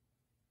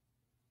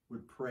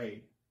would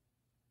pray,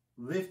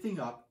 lifting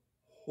up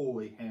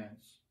holy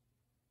hands.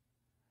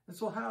 And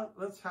so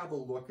let's have a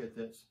look at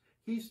this.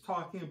 He's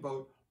talking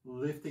about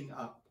lifting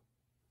up.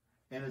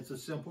 And it's a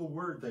simple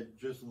word that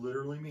just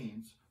literally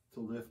means to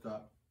lift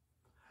up.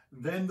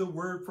 Then the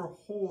word for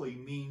holy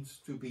means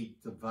to be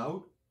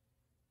devout,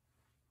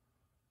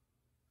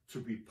 to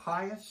be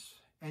pious,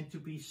 and to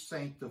be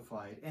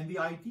sanctified. And the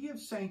idea of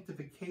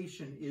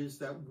sanctification is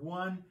that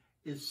one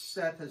is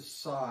set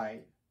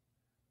aside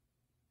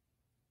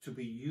to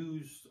be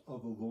used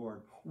of the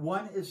Lord.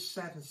 One is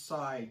set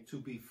aside to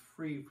be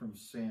free from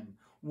sin.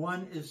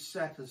 One is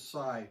set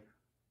aside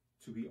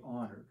to be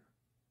honored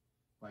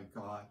by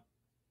God.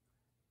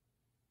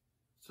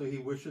 So he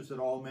wishes that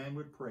all men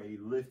would pray,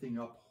 lifting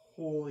up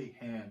holy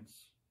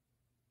hands.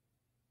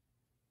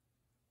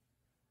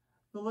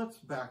 Now let's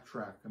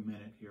backtrack a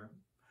minute here.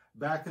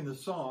 Back in the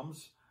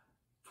Psalms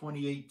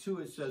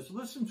 28:2, it says,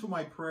 listen to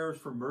my prayers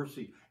for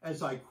mercy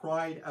as I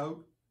cried out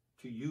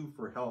to you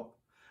for help,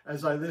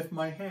 as I lift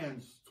my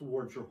hands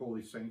towards your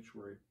holy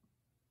sanctuary.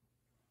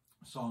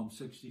 Psalm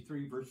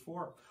 63 verse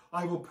 4,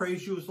 I will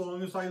praise you as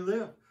long as I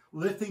live,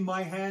 lifting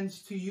my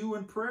hands to you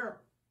in prayer.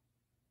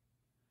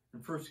 In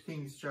 1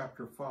 Kings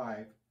chapter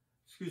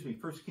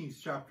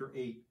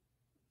 8.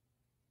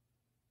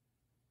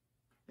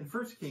 In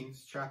 1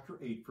 Kings chapter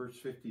 8 verse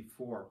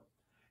 54,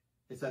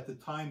 it's at the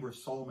time where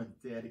Solomon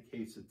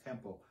dedicates the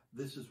temple.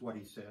 This is what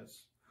he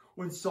says.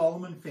 When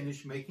Solomon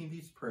finished making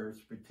these prayers,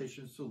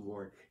 petitions to the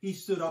Lord, he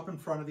stood up in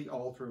front of the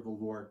altar of the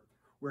Lord,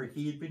 where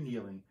he had been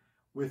kneeling,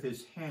 with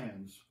his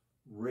hands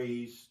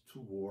raised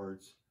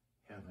towards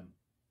heaven.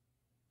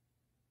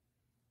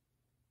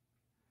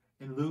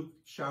 In Luke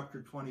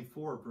chapter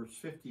 24, verse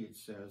 50, it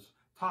says,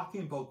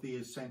 talking about the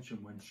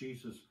ascension when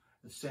Jesus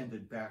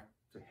ascended back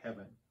to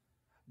heaven.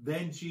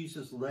 Then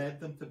Jesus led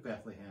them to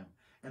Bethlehem,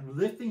 and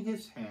lifting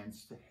his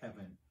hands to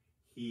heaven,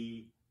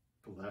 he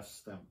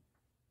blessed them.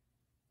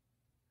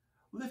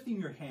 Lifting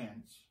your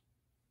hands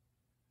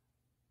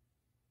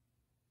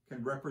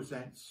can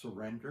represent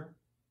surrender.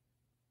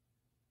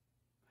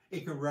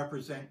 It can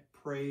represent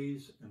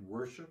praise and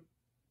worship.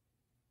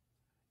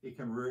 It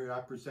can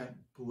represent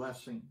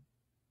blessing,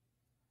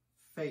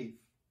 faith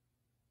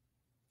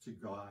to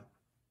God.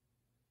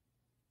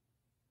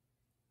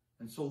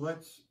 And so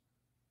let's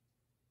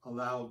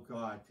allow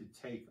God to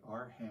take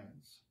our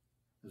hands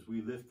as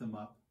we lift them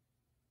up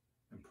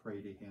and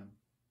pray to him.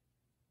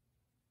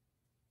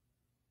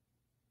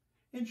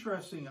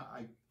 Interesting,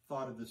 I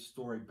thought of this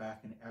story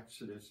back in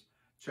Exodus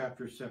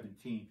chapter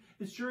 17.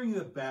 It's during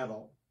the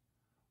battle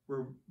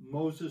where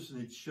Moses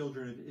and the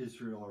children of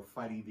Israel are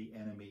fighting the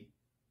enemy.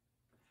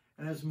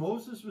 And as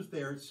Moses was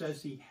there, it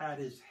says he had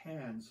his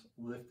hands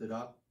lifted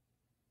up.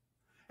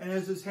 And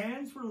as his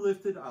hands were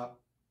lifted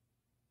up,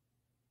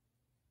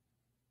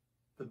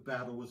 the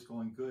battle was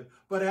going good.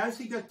 But as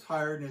he got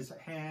tired and his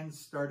hands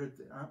started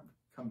to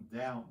come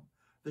down,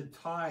 the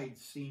tide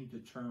seemed to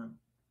turn.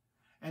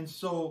 And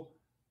so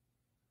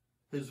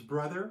his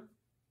brother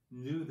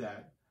knew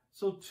that.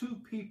 So two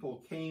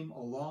people came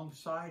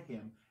alongside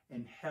him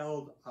and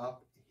held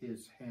up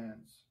his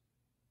hands.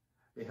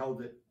 They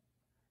held it.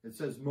 It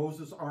says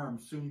Moses'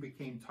 arms soon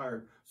became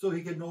tired, so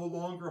he could no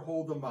longer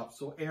hold them up.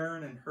 So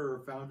Aaron and Hur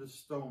found a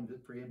stone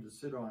for him to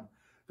sit on.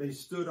 They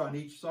stood on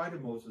each side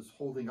of Moses,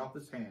 holding up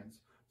his hands,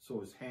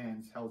 so his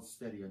hands held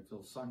steady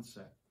until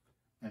sunset,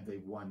 and they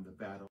won the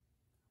battle.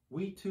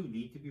 We too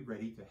need to be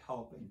ready to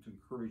help and to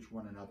encourage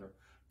one another,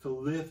 to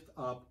lift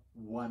up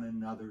one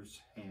another's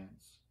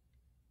hands.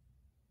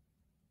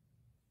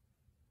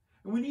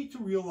 And we need to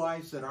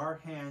realize that our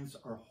hands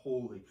are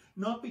holy,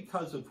 not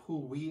because of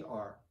who we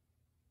are.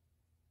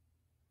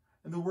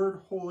 And the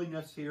word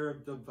holiness here,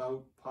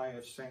 devout,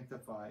 pious,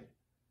 sanctified,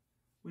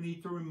 we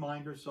need to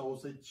remind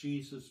ourselves that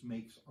Jesus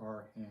makes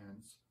our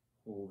hands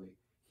holy.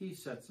 He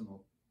sets them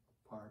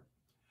apart.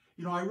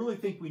 You know, I really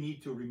think we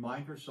need to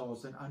remind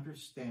ourselves and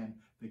understand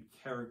the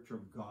character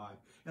of God.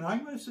 And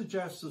I'm going to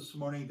suggest this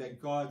morning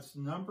that God's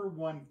number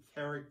one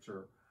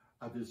character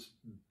of his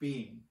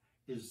being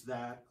is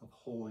that of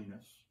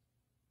holiness.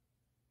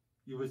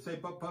 You would say,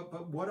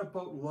 but what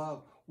about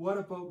love? What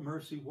about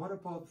mercy? What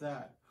about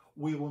that?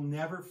 We will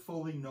never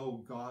fully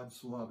know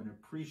God's love and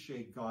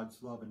appreciate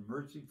God's love and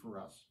mercy for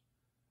us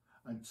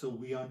until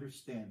we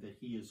understand that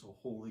he is a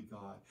holy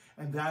God.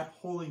 And that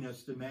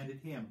holiness demanded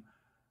him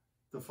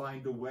to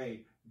find a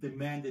way,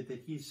 demanded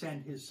that he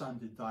send his son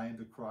to die on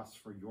the cross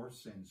for your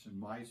sins and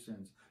my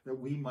sins, that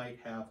we might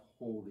have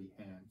holy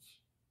hands.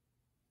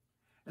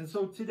 And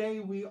so today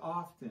we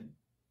often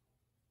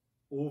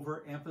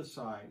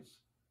overemphasize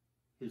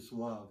his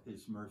love,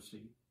 his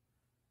mercy,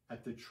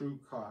 at the true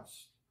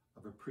cost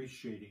of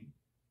appreciating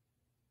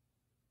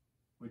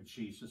what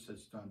Jesus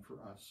has done for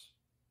us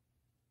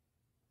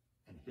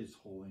and his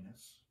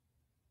holiness.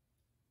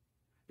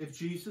 If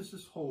Jesus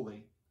is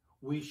holy,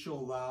 we shall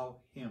allow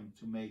him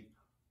to make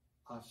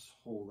us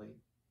holy,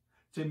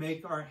 to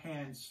make our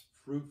hands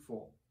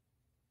fruitful,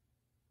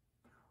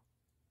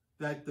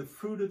 that the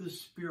fruit of the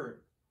Spirit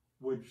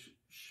would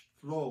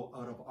flow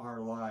out of our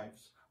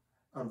lives,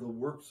 out of the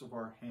works of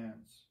our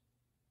hands.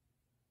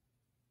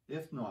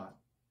 If not,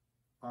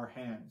 our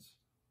hands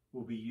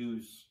will be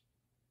used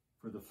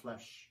for the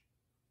flesh,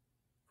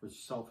 for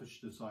selfish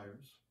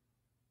desires,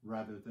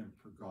 rather than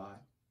for God.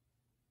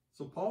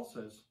 So Paul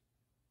says,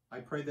 I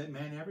pray that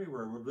men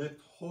everywhere would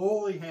lift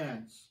holy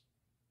hands.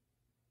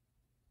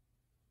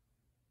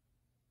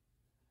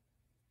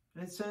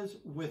 And it says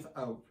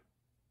without.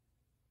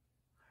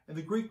 And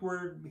the Greek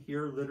word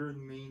here literally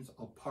means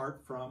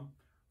apart from,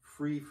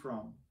 free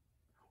from.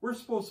 We're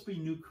supposed to be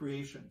new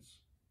creations.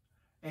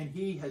 And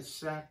he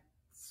has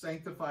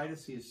sanctified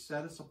us. He has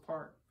set us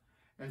apart.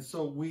 And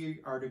so we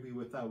are to be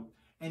without.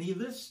 And he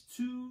lists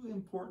two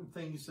important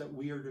things that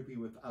we are to be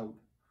without,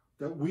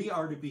 that we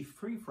are to be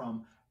free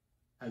from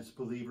as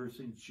believers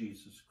in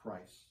Jesus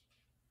Christ.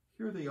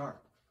 Here they are.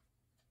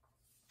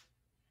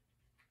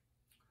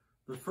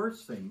 The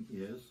first thing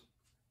is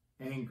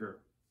anger.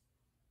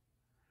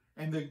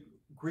 And the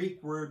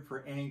Greek word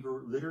for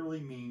anger literally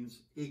means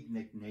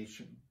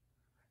indignation,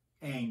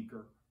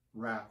 anger,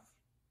 wrath.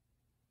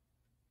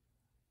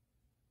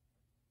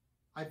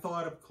 I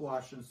thought of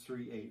Colossians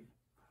 3:8.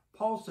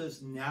 Paul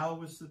says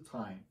now is the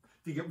time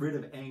to get rid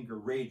of anger,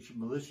 rage,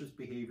 malicious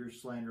behavior,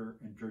 slander,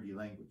 and dirty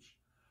language.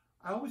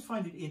 I always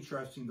find it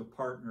interesting the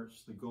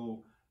partners that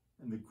go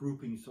in the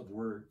groupings of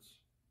words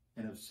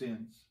and of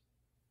sins.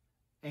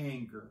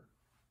 Anger,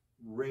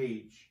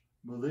 rage,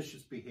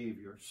 malicious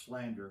behavior,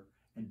 slander,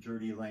 and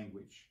dirty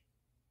language.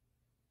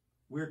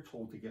 We're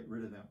told to get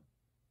rid of them.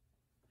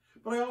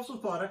 But I also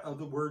thought of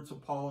the words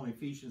of Paul in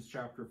Ephesians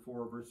chapter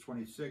 4, verse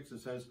 26. It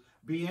says,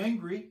 be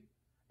angry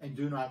and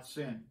do not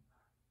sin.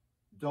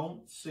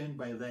 Don't sin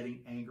by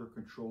letting anger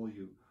control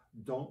you.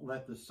 Don't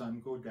let the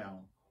sun go down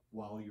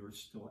while you're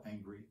still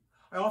angry.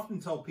 I often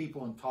tell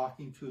people in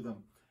talking to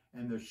them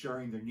and they're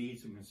sharing their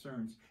needs and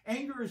concerns,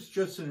 anger is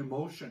just an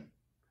emotion.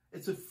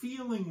 It's a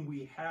feeling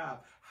we have.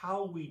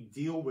 How we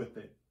deal with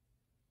it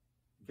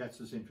gets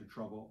us into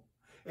trouble.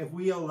 If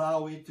we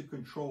allow it to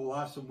control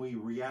us and we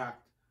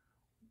react,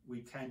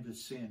 we tend to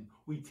sin.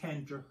 We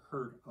tend to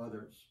hurt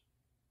others.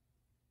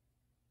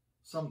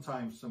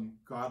 Sometimes some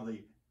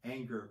godly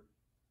anger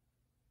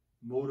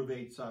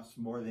motivates us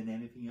more than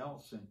anything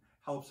else and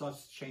helps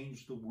us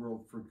change the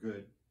world for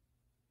good.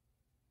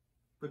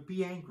 But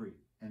be angry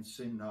and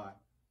sin not.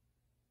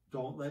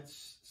 Don't let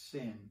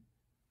sin,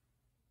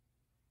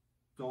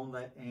 don't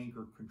let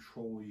anger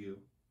control you.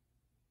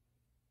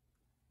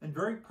 And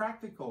very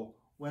practical,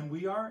 when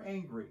we are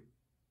angry,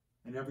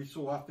 and every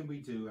so often we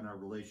do in our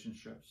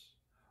relationships,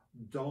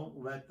 don't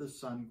let the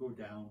sun go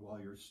down while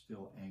you're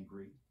still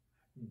angry.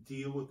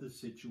 Deal with the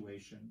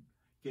situation.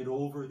 Get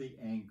over the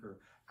anger.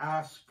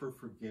 Ask for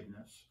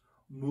forgiveness.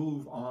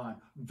 Move on.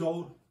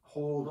 Don't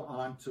hold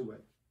on to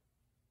it.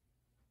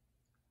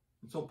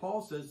 And so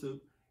Paul says that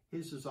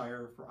his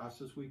desire for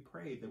us as we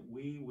pray that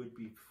we would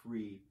be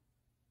free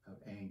of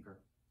anger.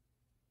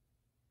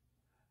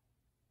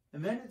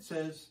 And then it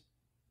says,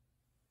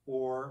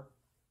 or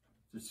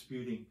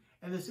disputing.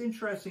 And it's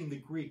interesting, the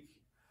Greek,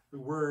 the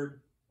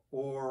word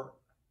or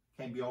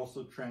can be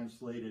also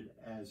translated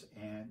as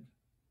and.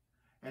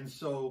 And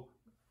so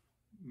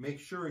make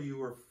sure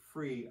you are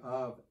free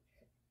of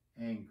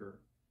anger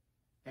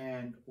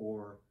and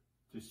or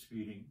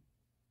disputing.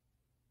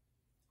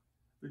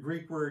 The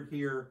Greek word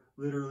here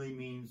literally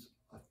means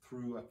a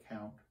through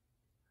account,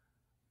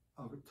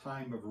 of a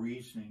time of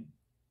reasoning,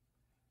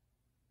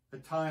 a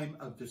time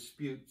of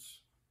disputes,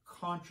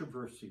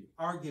 controversy,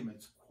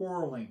 arguments,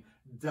 quarreling,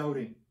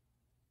 doubting.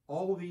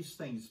 All of these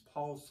things,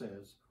 Paul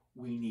says,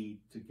 we need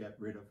to get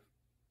rid of.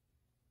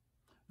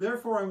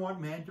 Therefore, I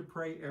want men to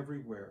pray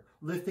everywhere,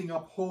 lifting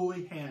up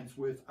holy hands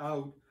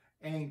without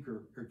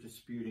anger or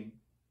disputing.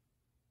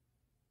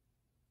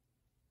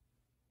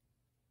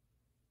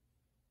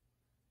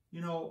 You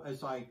know,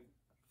 as I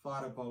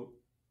thought about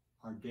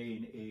our day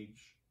and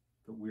age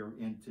that we are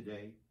in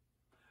today,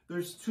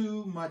 there's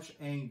too much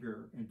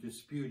anger and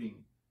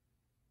disputing,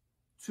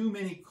 too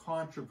many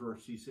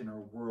controversies in our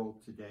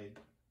world today.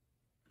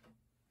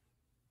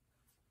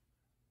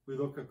 We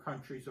look at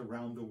countries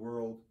around the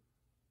world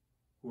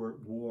who are at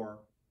war,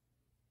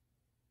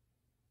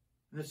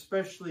 and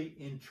especially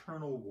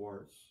internal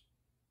wars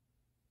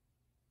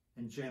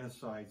and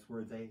genocides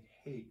where they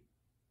hate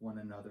one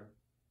another.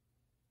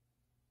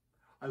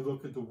 I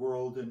look at the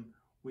world and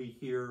we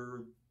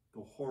hear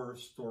the horror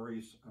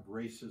stories of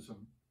racism,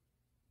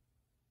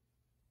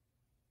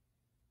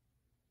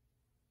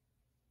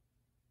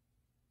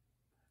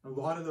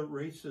 lot of the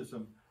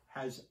racism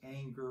has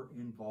anger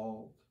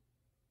involved,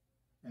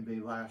 and they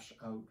lash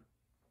out.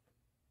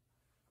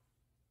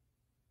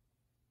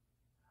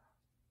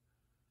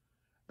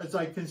 As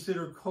I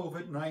consider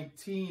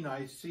COVID-19,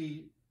 I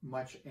see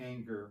much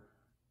anger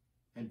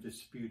and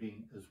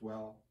disputing as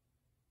well.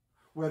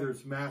 Whether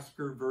it's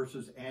masker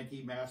versus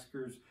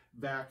anti-maskers,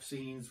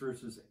 vaccines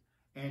versus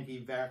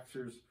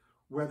anti-vaxxers,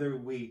 whether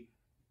we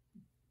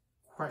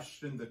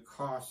question the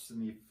costs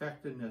and the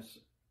effectiveness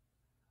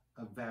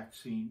of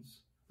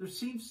vaccines, there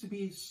seems to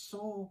be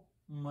so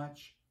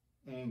much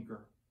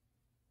anger,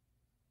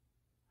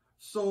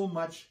 so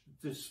much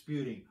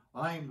disputing.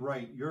 I'm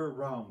right, you're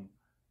wrong,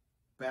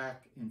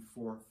 back and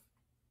forth.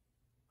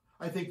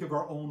 I think of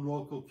our own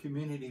local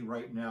community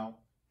right now,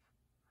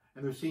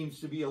 and there seems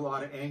to be a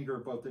lot of anger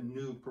about the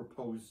new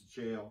proposed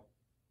jail.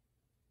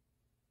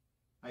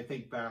 I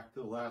think back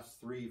to the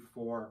last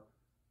 3-4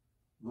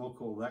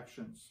 local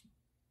elections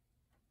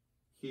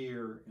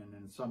here and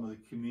in some of the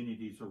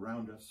communities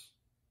around us.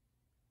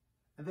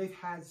 And they've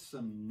had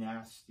some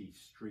nasty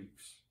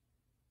streaks.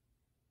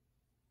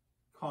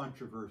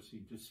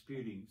 Controversy,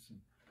 disputings, and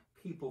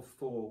people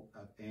full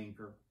of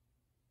anger.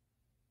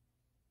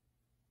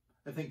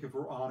 I think if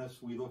we're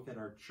honest, we look at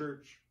our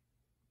church.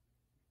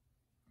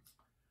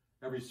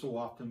 Every so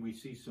often we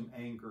see some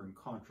anger and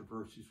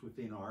controversies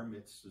within our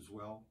midst as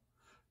well.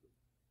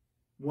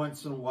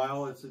 Once in a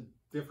while, it's a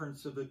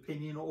difference of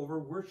opinion over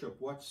worship.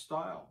 What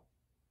style?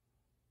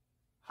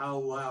 How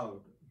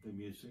loud the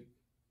music?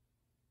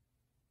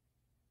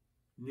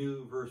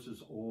 New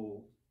versus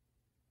old.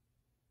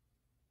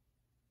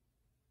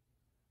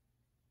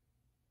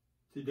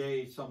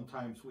 Today,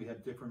 sometimes we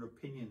have different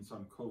opinions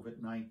on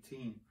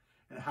COVID-19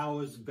 and how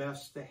is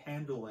best to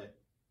handle it.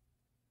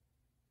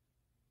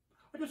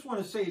 I just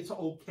want to say it's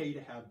okay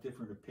to have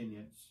different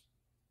opinions.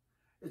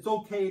 It's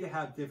okay to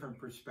have different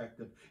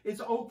perspective.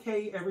 It's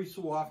okay every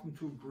so often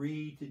to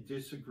agree to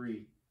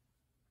disagree.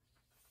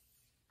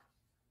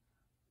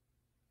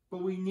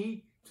 But we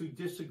need to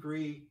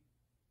disagree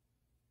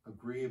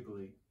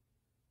agreeably,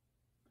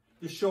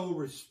 to show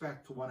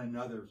respect to one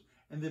another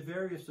and the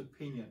various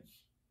opinions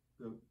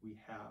that we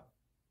have.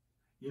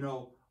 You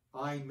know,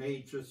 I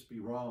may just be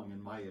wrong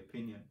in my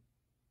opinion.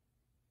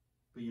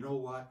 But you know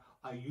what?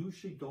 I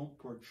usually don't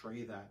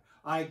portray that.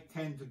 I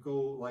tend to go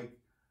like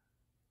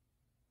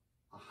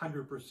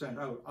 100%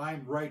 out.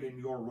 I'm right and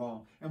you're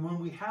wrong. And when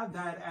we have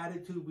that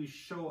attitude, we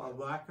show a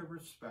lack of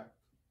respect.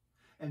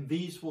 And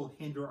these will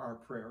hinder our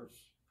prayers.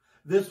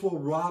 This will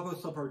rob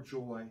us of our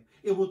joy.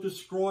 It will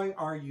destroy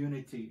our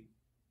unity.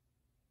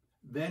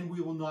 Then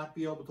we will not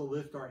be able to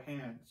lift our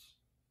hands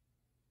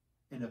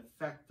in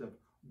effective,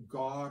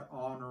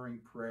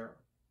 God-honoring prayer.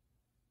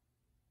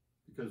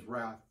 Because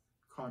wrath,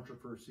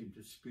 controversy, and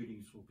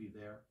disputings will be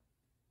there.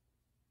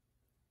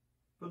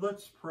 But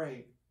let's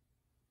pray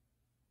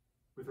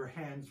with our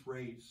hands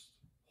raised,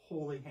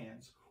 holy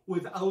hands,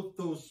 without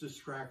those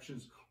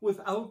distractions,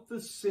 without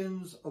the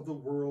sins of the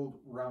world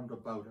round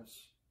about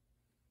us.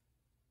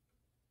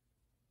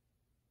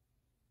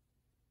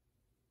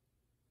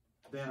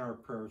 Then our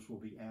prayers will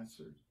be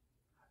answered.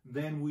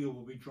 Then we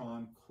will be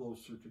drawn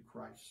closer to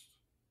Christ,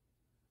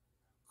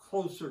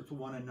 closer to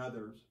one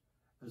another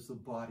as the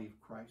body of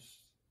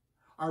Christ.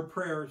 Our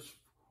prayers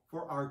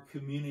for our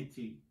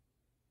community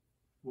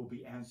will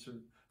be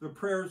answered. The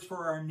prayers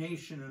for our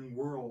nation and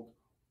world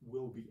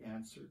will be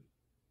answered.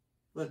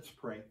 Let's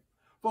pray.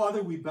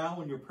 Father, we bow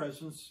in your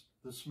presence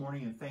this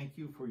morning and thank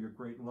you for your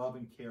great love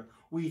and care.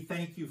 We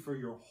thank you for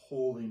your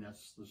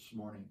holiness this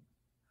morning.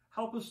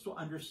 Help us to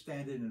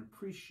understand it and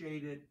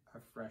appreciate it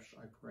afresh,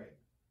 I pray.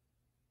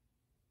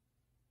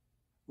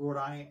 Lord,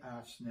 I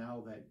ask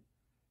now that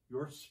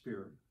your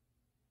Spirit,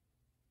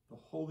 the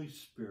Holy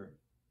Spirit,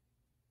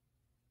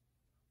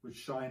 would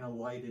shine a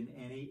light in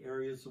any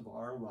areas of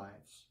our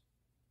lives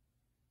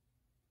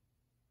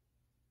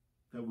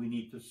that we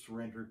need to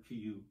surrender to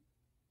you,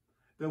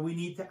 that we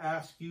need to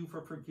ask you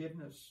for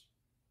forgiveness,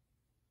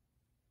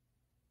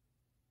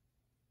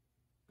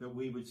 that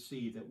we would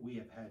see that we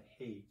have had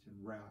hate and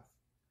wrath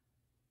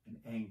and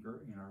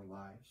anger in our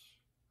lives,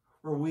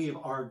 where we have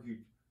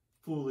argued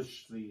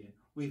foolishly and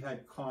we've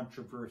had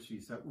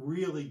controversies that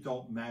really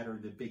don't matter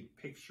in the big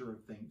picture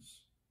of things.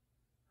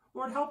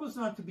 Lord, help us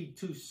not to be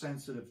too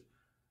sensitive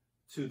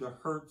to the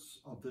hurts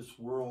of this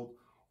world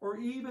or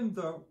even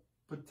the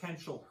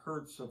potential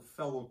hurts of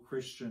fellow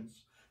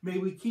Christians. May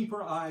we keep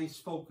our eyes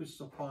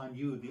focused upon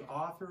you, the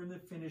author and the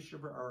finisher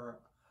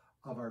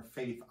of our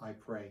faith, I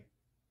pray.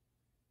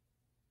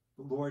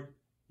 But Lord,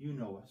 you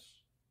know us.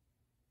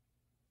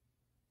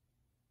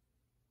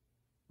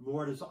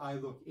 Lord, as I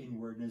look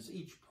inward and as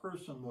each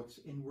person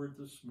looks inward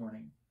this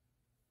morning,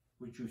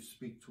 would you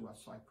speak to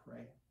us, I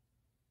pray.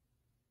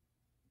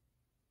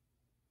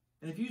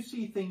 And if you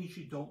see things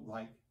you don't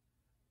like,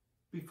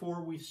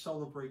 before we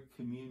celebrate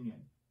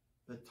communion,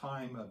 the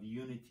time of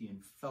unity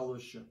and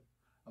fellowship,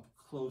 of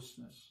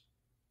closeness,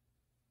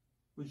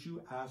 would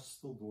you ask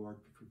the Lord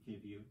to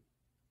forgive you?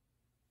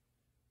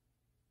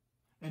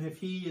 And if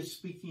he is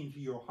speaking to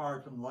your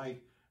heart and life,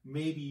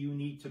 maybe you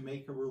need to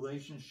make a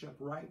relationship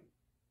right.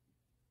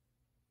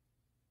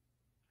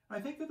 I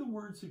think of the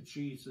words of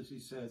Jesus. He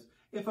says,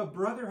 if a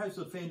brother has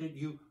offended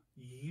you,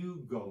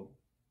 you go.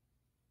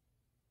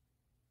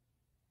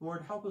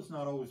 Lord, help us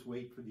not always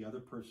wait for the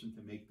other person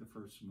to make the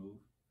first move.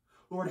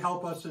 Lord,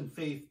 help us in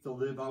faith to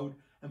live out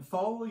and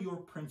follow your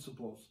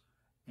principles,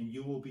 and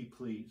you will be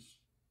pleased.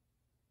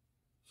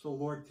 So,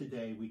 Lord,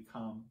 today we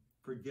come.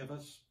 Forgive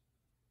us,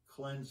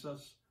 cleanse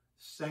us,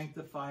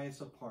 sanctify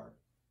us apart.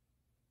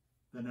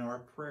 Then in our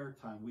prayer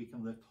time, we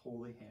can lift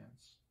holy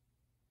hands.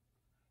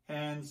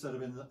 Hands that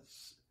have been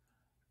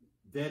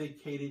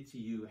dedicated to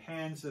you.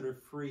 Hands that are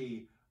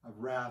free of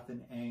wrath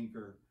and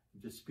anger,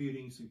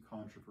 disputings and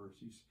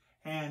controversies.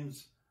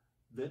 Hands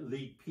that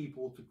lead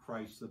people to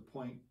Christ, that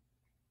point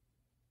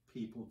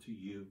people to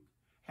you.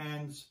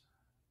 Hands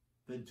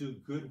that do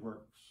good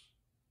works.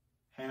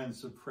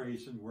 Hands of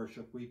praise and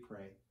worship, we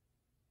pray.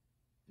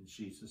 In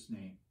Jesus'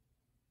 name,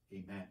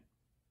 amen.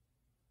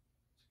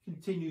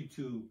 Continue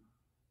to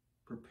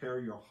prepare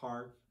your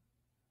heart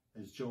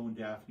as Joe and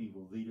Daphne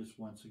will lead us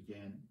once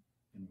again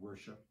in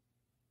worship.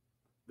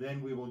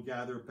 Then we will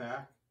gather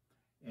back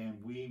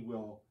and we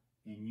will,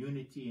 in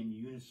unity and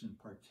unison,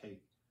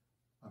 partake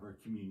of our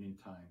communion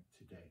time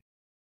today.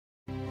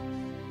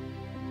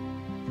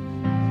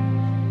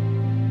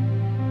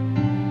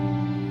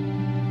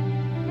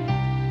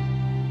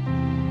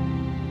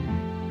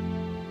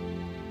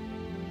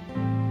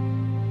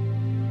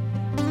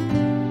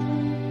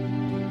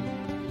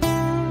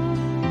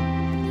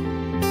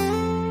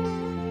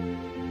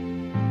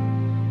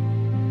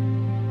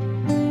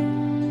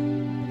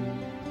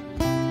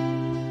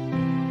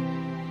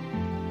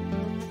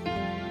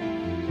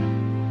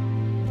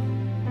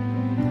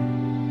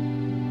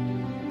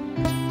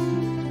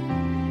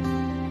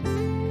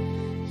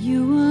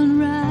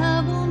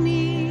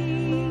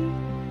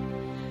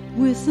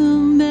 With a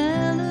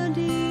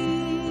melody,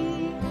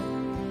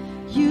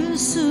 you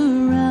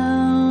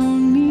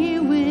surround me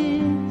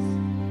with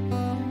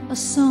a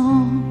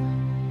song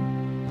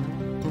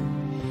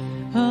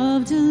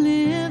of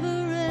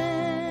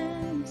deliverance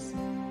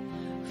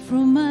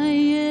from my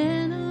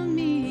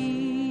enemies,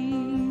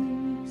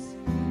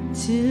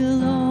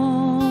 till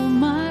all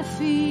my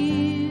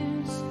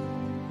fears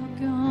are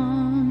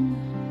gone,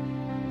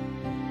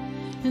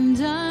 and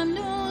I'm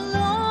no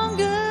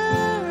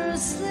longer a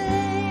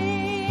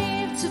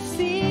slave to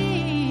fear.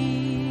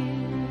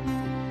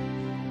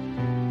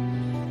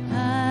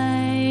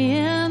 I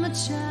am a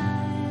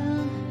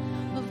child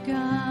of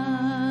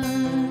God,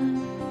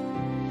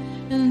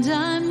 and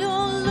I'm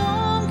no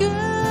longer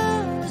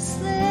a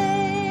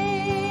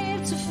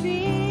slave to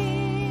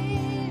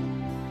fear.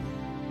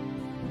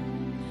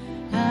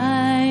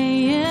 I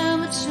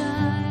am a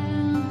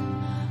child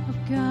of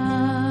God.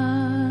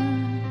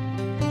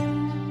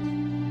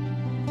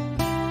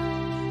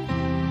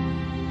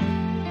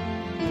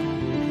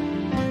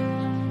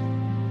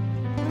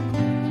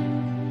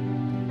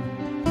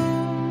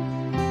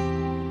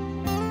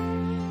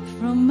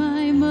 From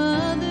my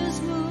mother's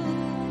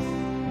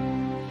womb,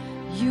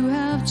 you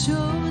have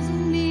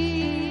chosen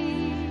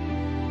me,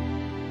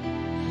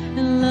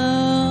 and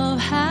love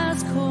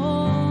has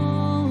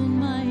called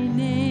my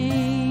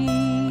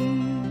name.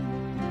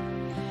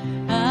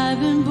 I've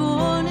been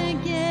born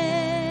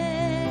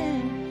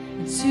again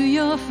into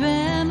your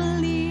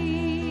family.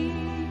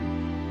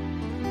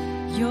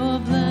 Your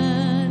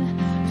blood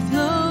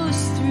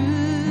flows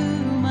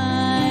through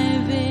my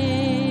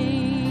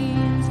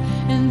veins,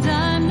 and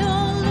I'm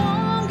no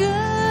longer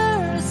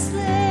a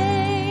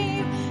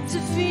slave to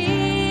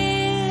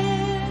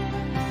fear.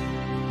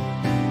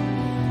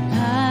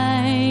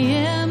 I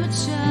am a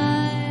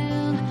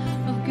child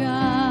of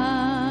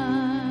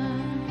God,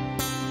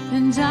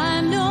 and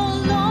I'm no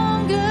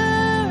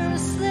longer a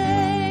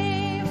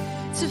slave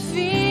to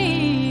fear.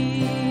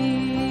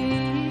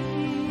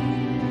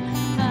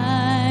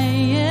 I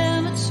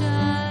am a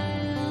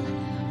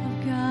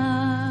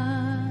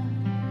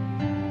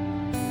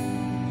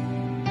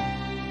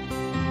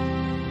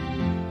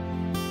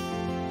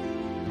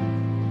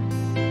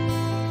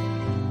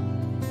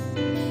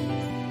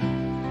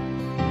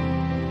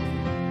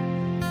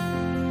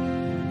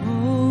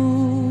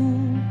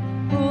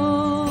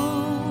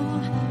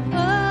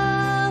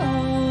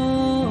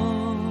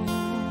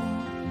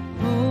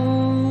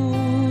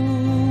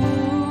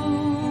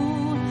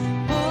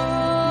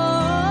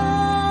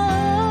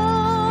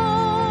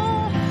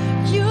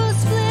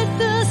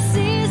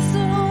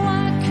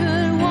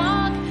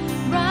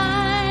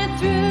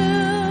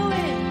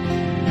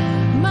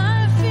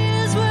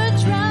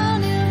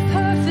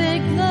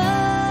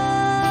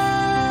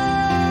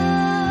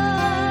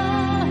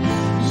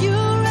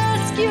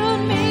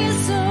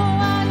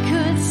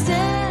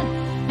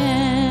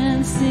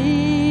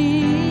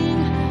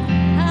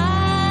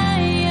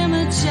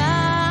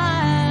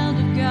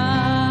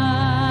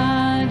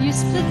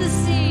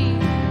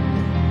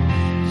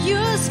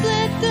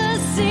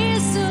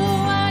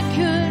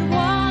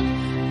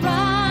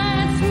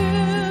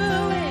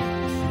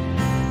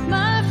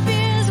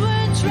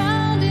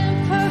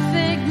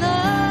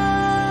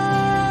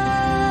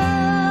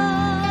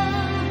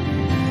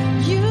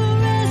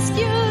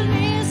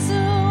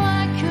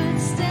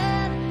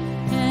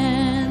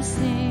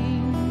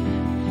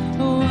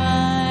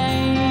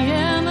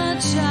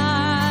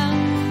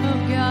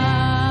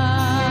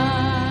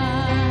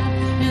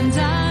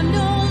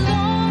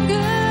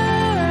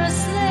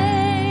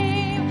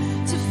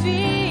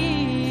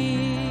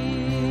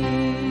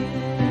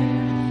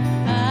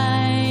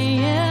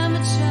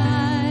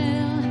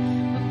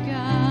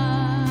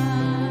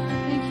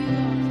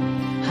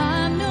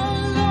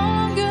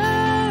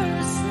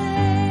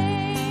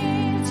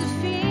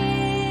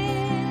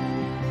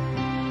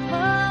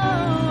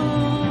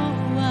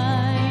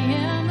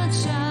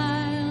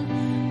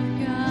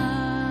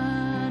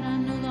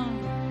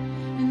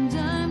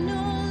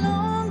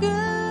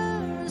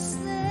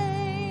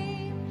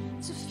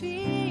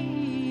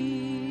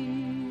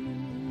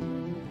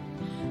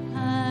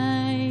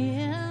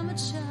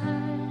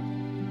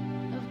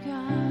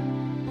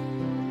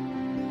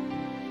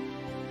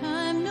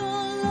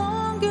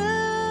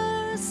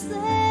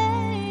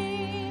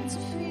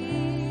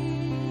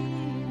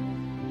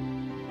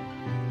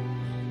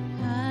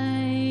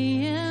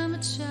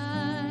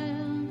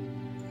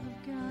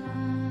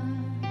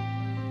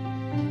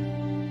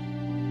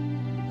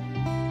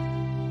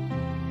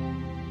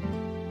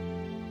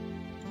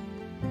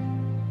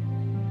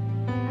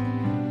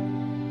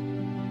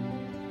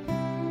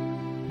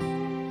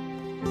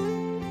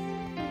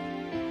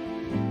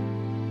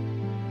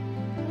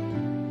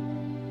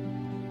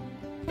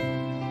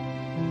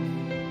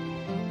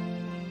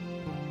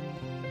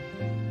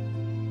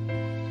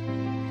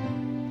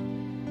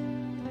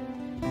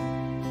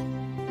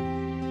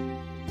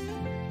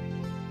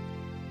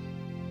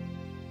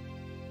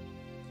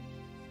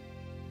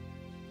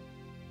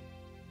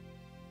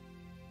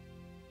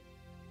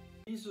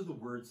These are the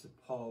words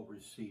that Paul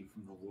received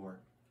from the Lord,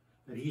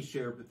 that he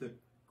shared with the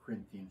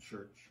Corinthian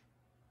church.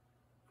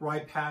 For I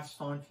passed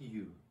on to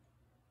you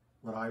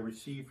what I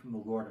received from the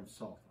Lord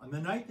himself. On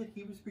the night that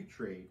he was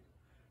betrayed,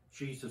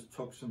 Jesus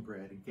took some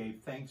bread and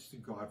gave thanks to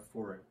God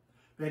for it.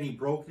 Then he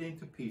broke it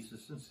into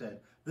pieces and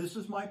said, "This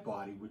is my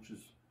body, which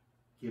is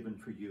given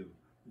for you.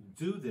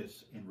 Do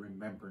this in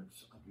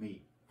remembrance of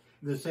me."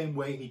 In the same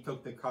way, he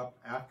took the cup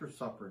after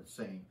supper,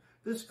 saying,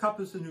 "This cup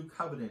is the new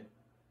covenant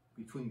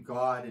between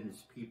God and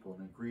his people,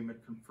 an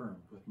agreement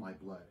confirmed with my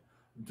blood.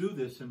 Do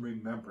this in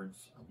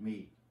remembrance of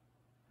me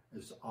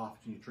as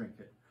often you drink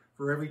it.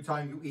 For every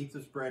time you eat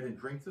this bread and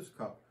drink this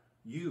cup,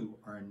 you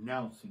are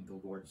announcing the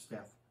Lord's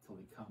death till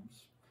he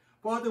comes."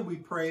 Father, we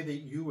pray that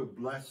you would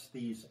bless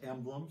these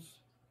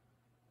emblems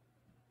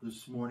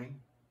this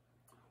morning.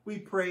 We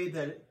pray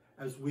that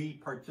as we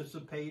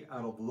participate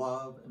out of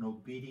love and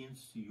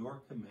obedience to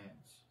your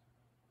commands,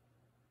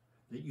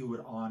 that you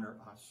would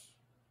honor us.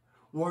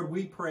 Lord,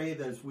 we pray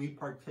that as we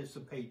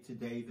participate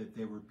today, that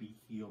there would be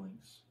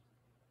healings.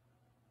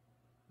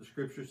 The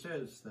scripture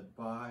says that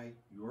by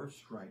your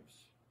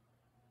stripes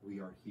we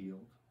are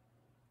healed.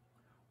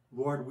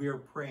 Lord, we are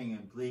praying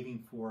and believing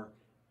for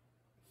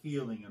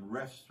healing and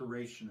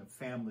restoration of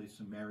families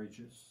and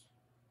marriages.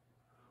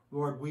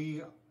 Lord,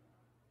 we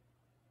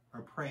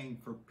are praying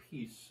for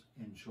peace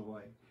and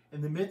joy. In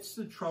the midst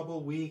of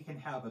trouble, we can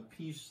have a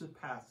peace that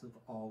passeth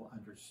all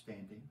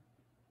understanding.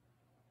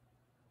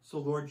 So,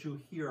 Lord, you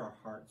hear our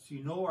hearts.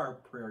 You know our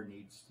prayer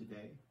needs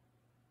today.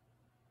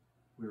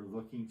 We are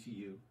looking to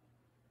you.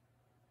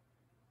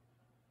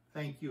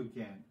 Thank you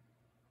again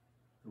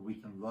that we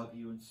can love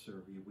you and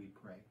serve you, we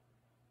pray.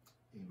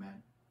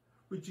 Amen.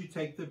 Would you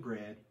take the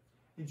bread?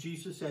 And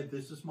Jesus said,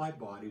 "This is my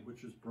body,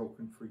 which is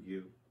broken for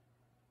you.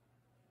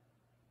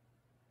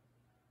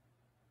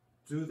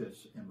 Do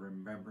this in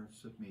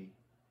remembrance of me."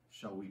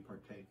 Shall we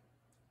partake?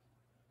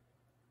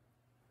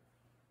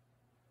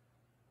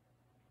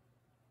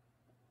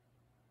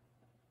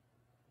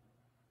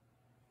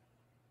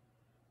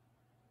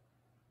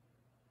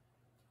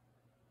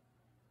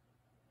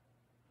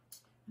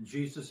 And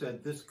Jesus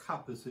said, "This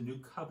cup is the new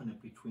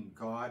covenant between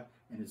God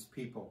and his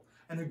people,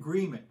 an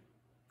agreement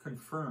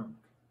confirmed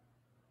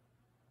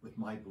with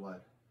my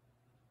blood.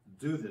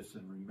 Do this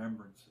in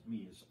remembrance of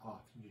me as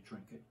often you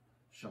drink it."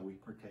 Shall we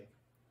partake?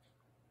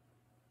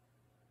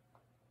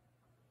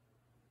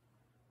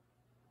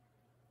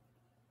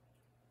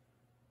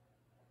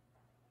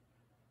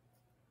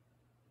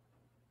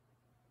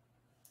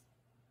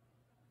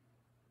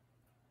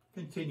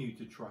 Continue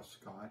to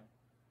trust God.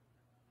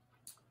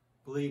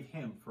 Believe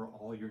him for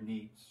all your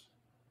needs.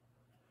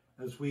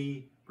 As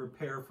we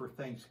prepare for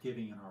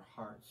Thanksgiving in our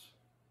hearts,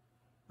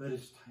 let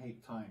us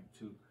take time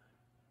to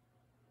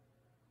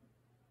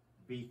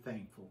be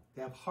thankful,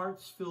 to have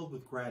hearts filled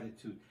with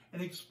gratitude,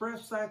 and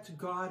express that to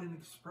God and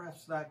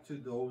express that to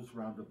those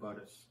round about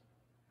us.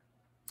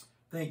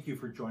 Thank you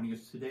for joining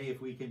us today.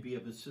 If we can be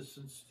of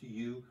assistance to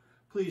you,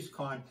 please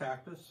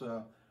contact us.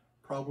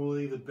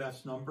 Probably the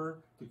best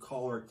number to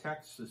call or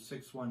text is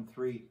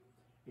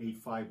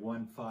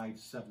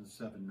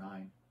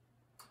 613-851-5779.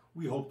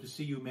 We hope to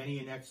see you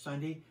many next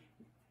Sunday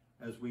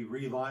as we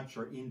relaunch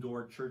our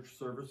indoor church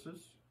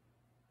services.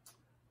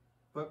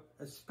 But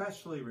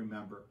especially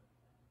remember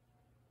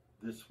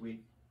this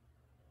week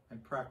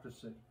and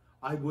practice it.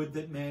 I would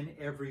that men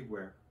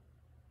everywhere,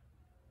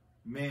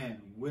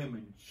 men,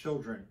 women,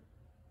 children,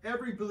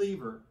 every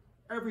believer,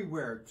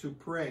 everywhere, to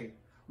pray,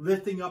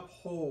 lifting up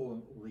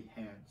holy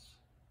hands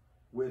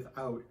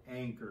without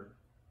anger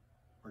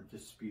or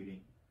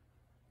disputing.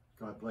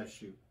 God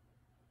bless you.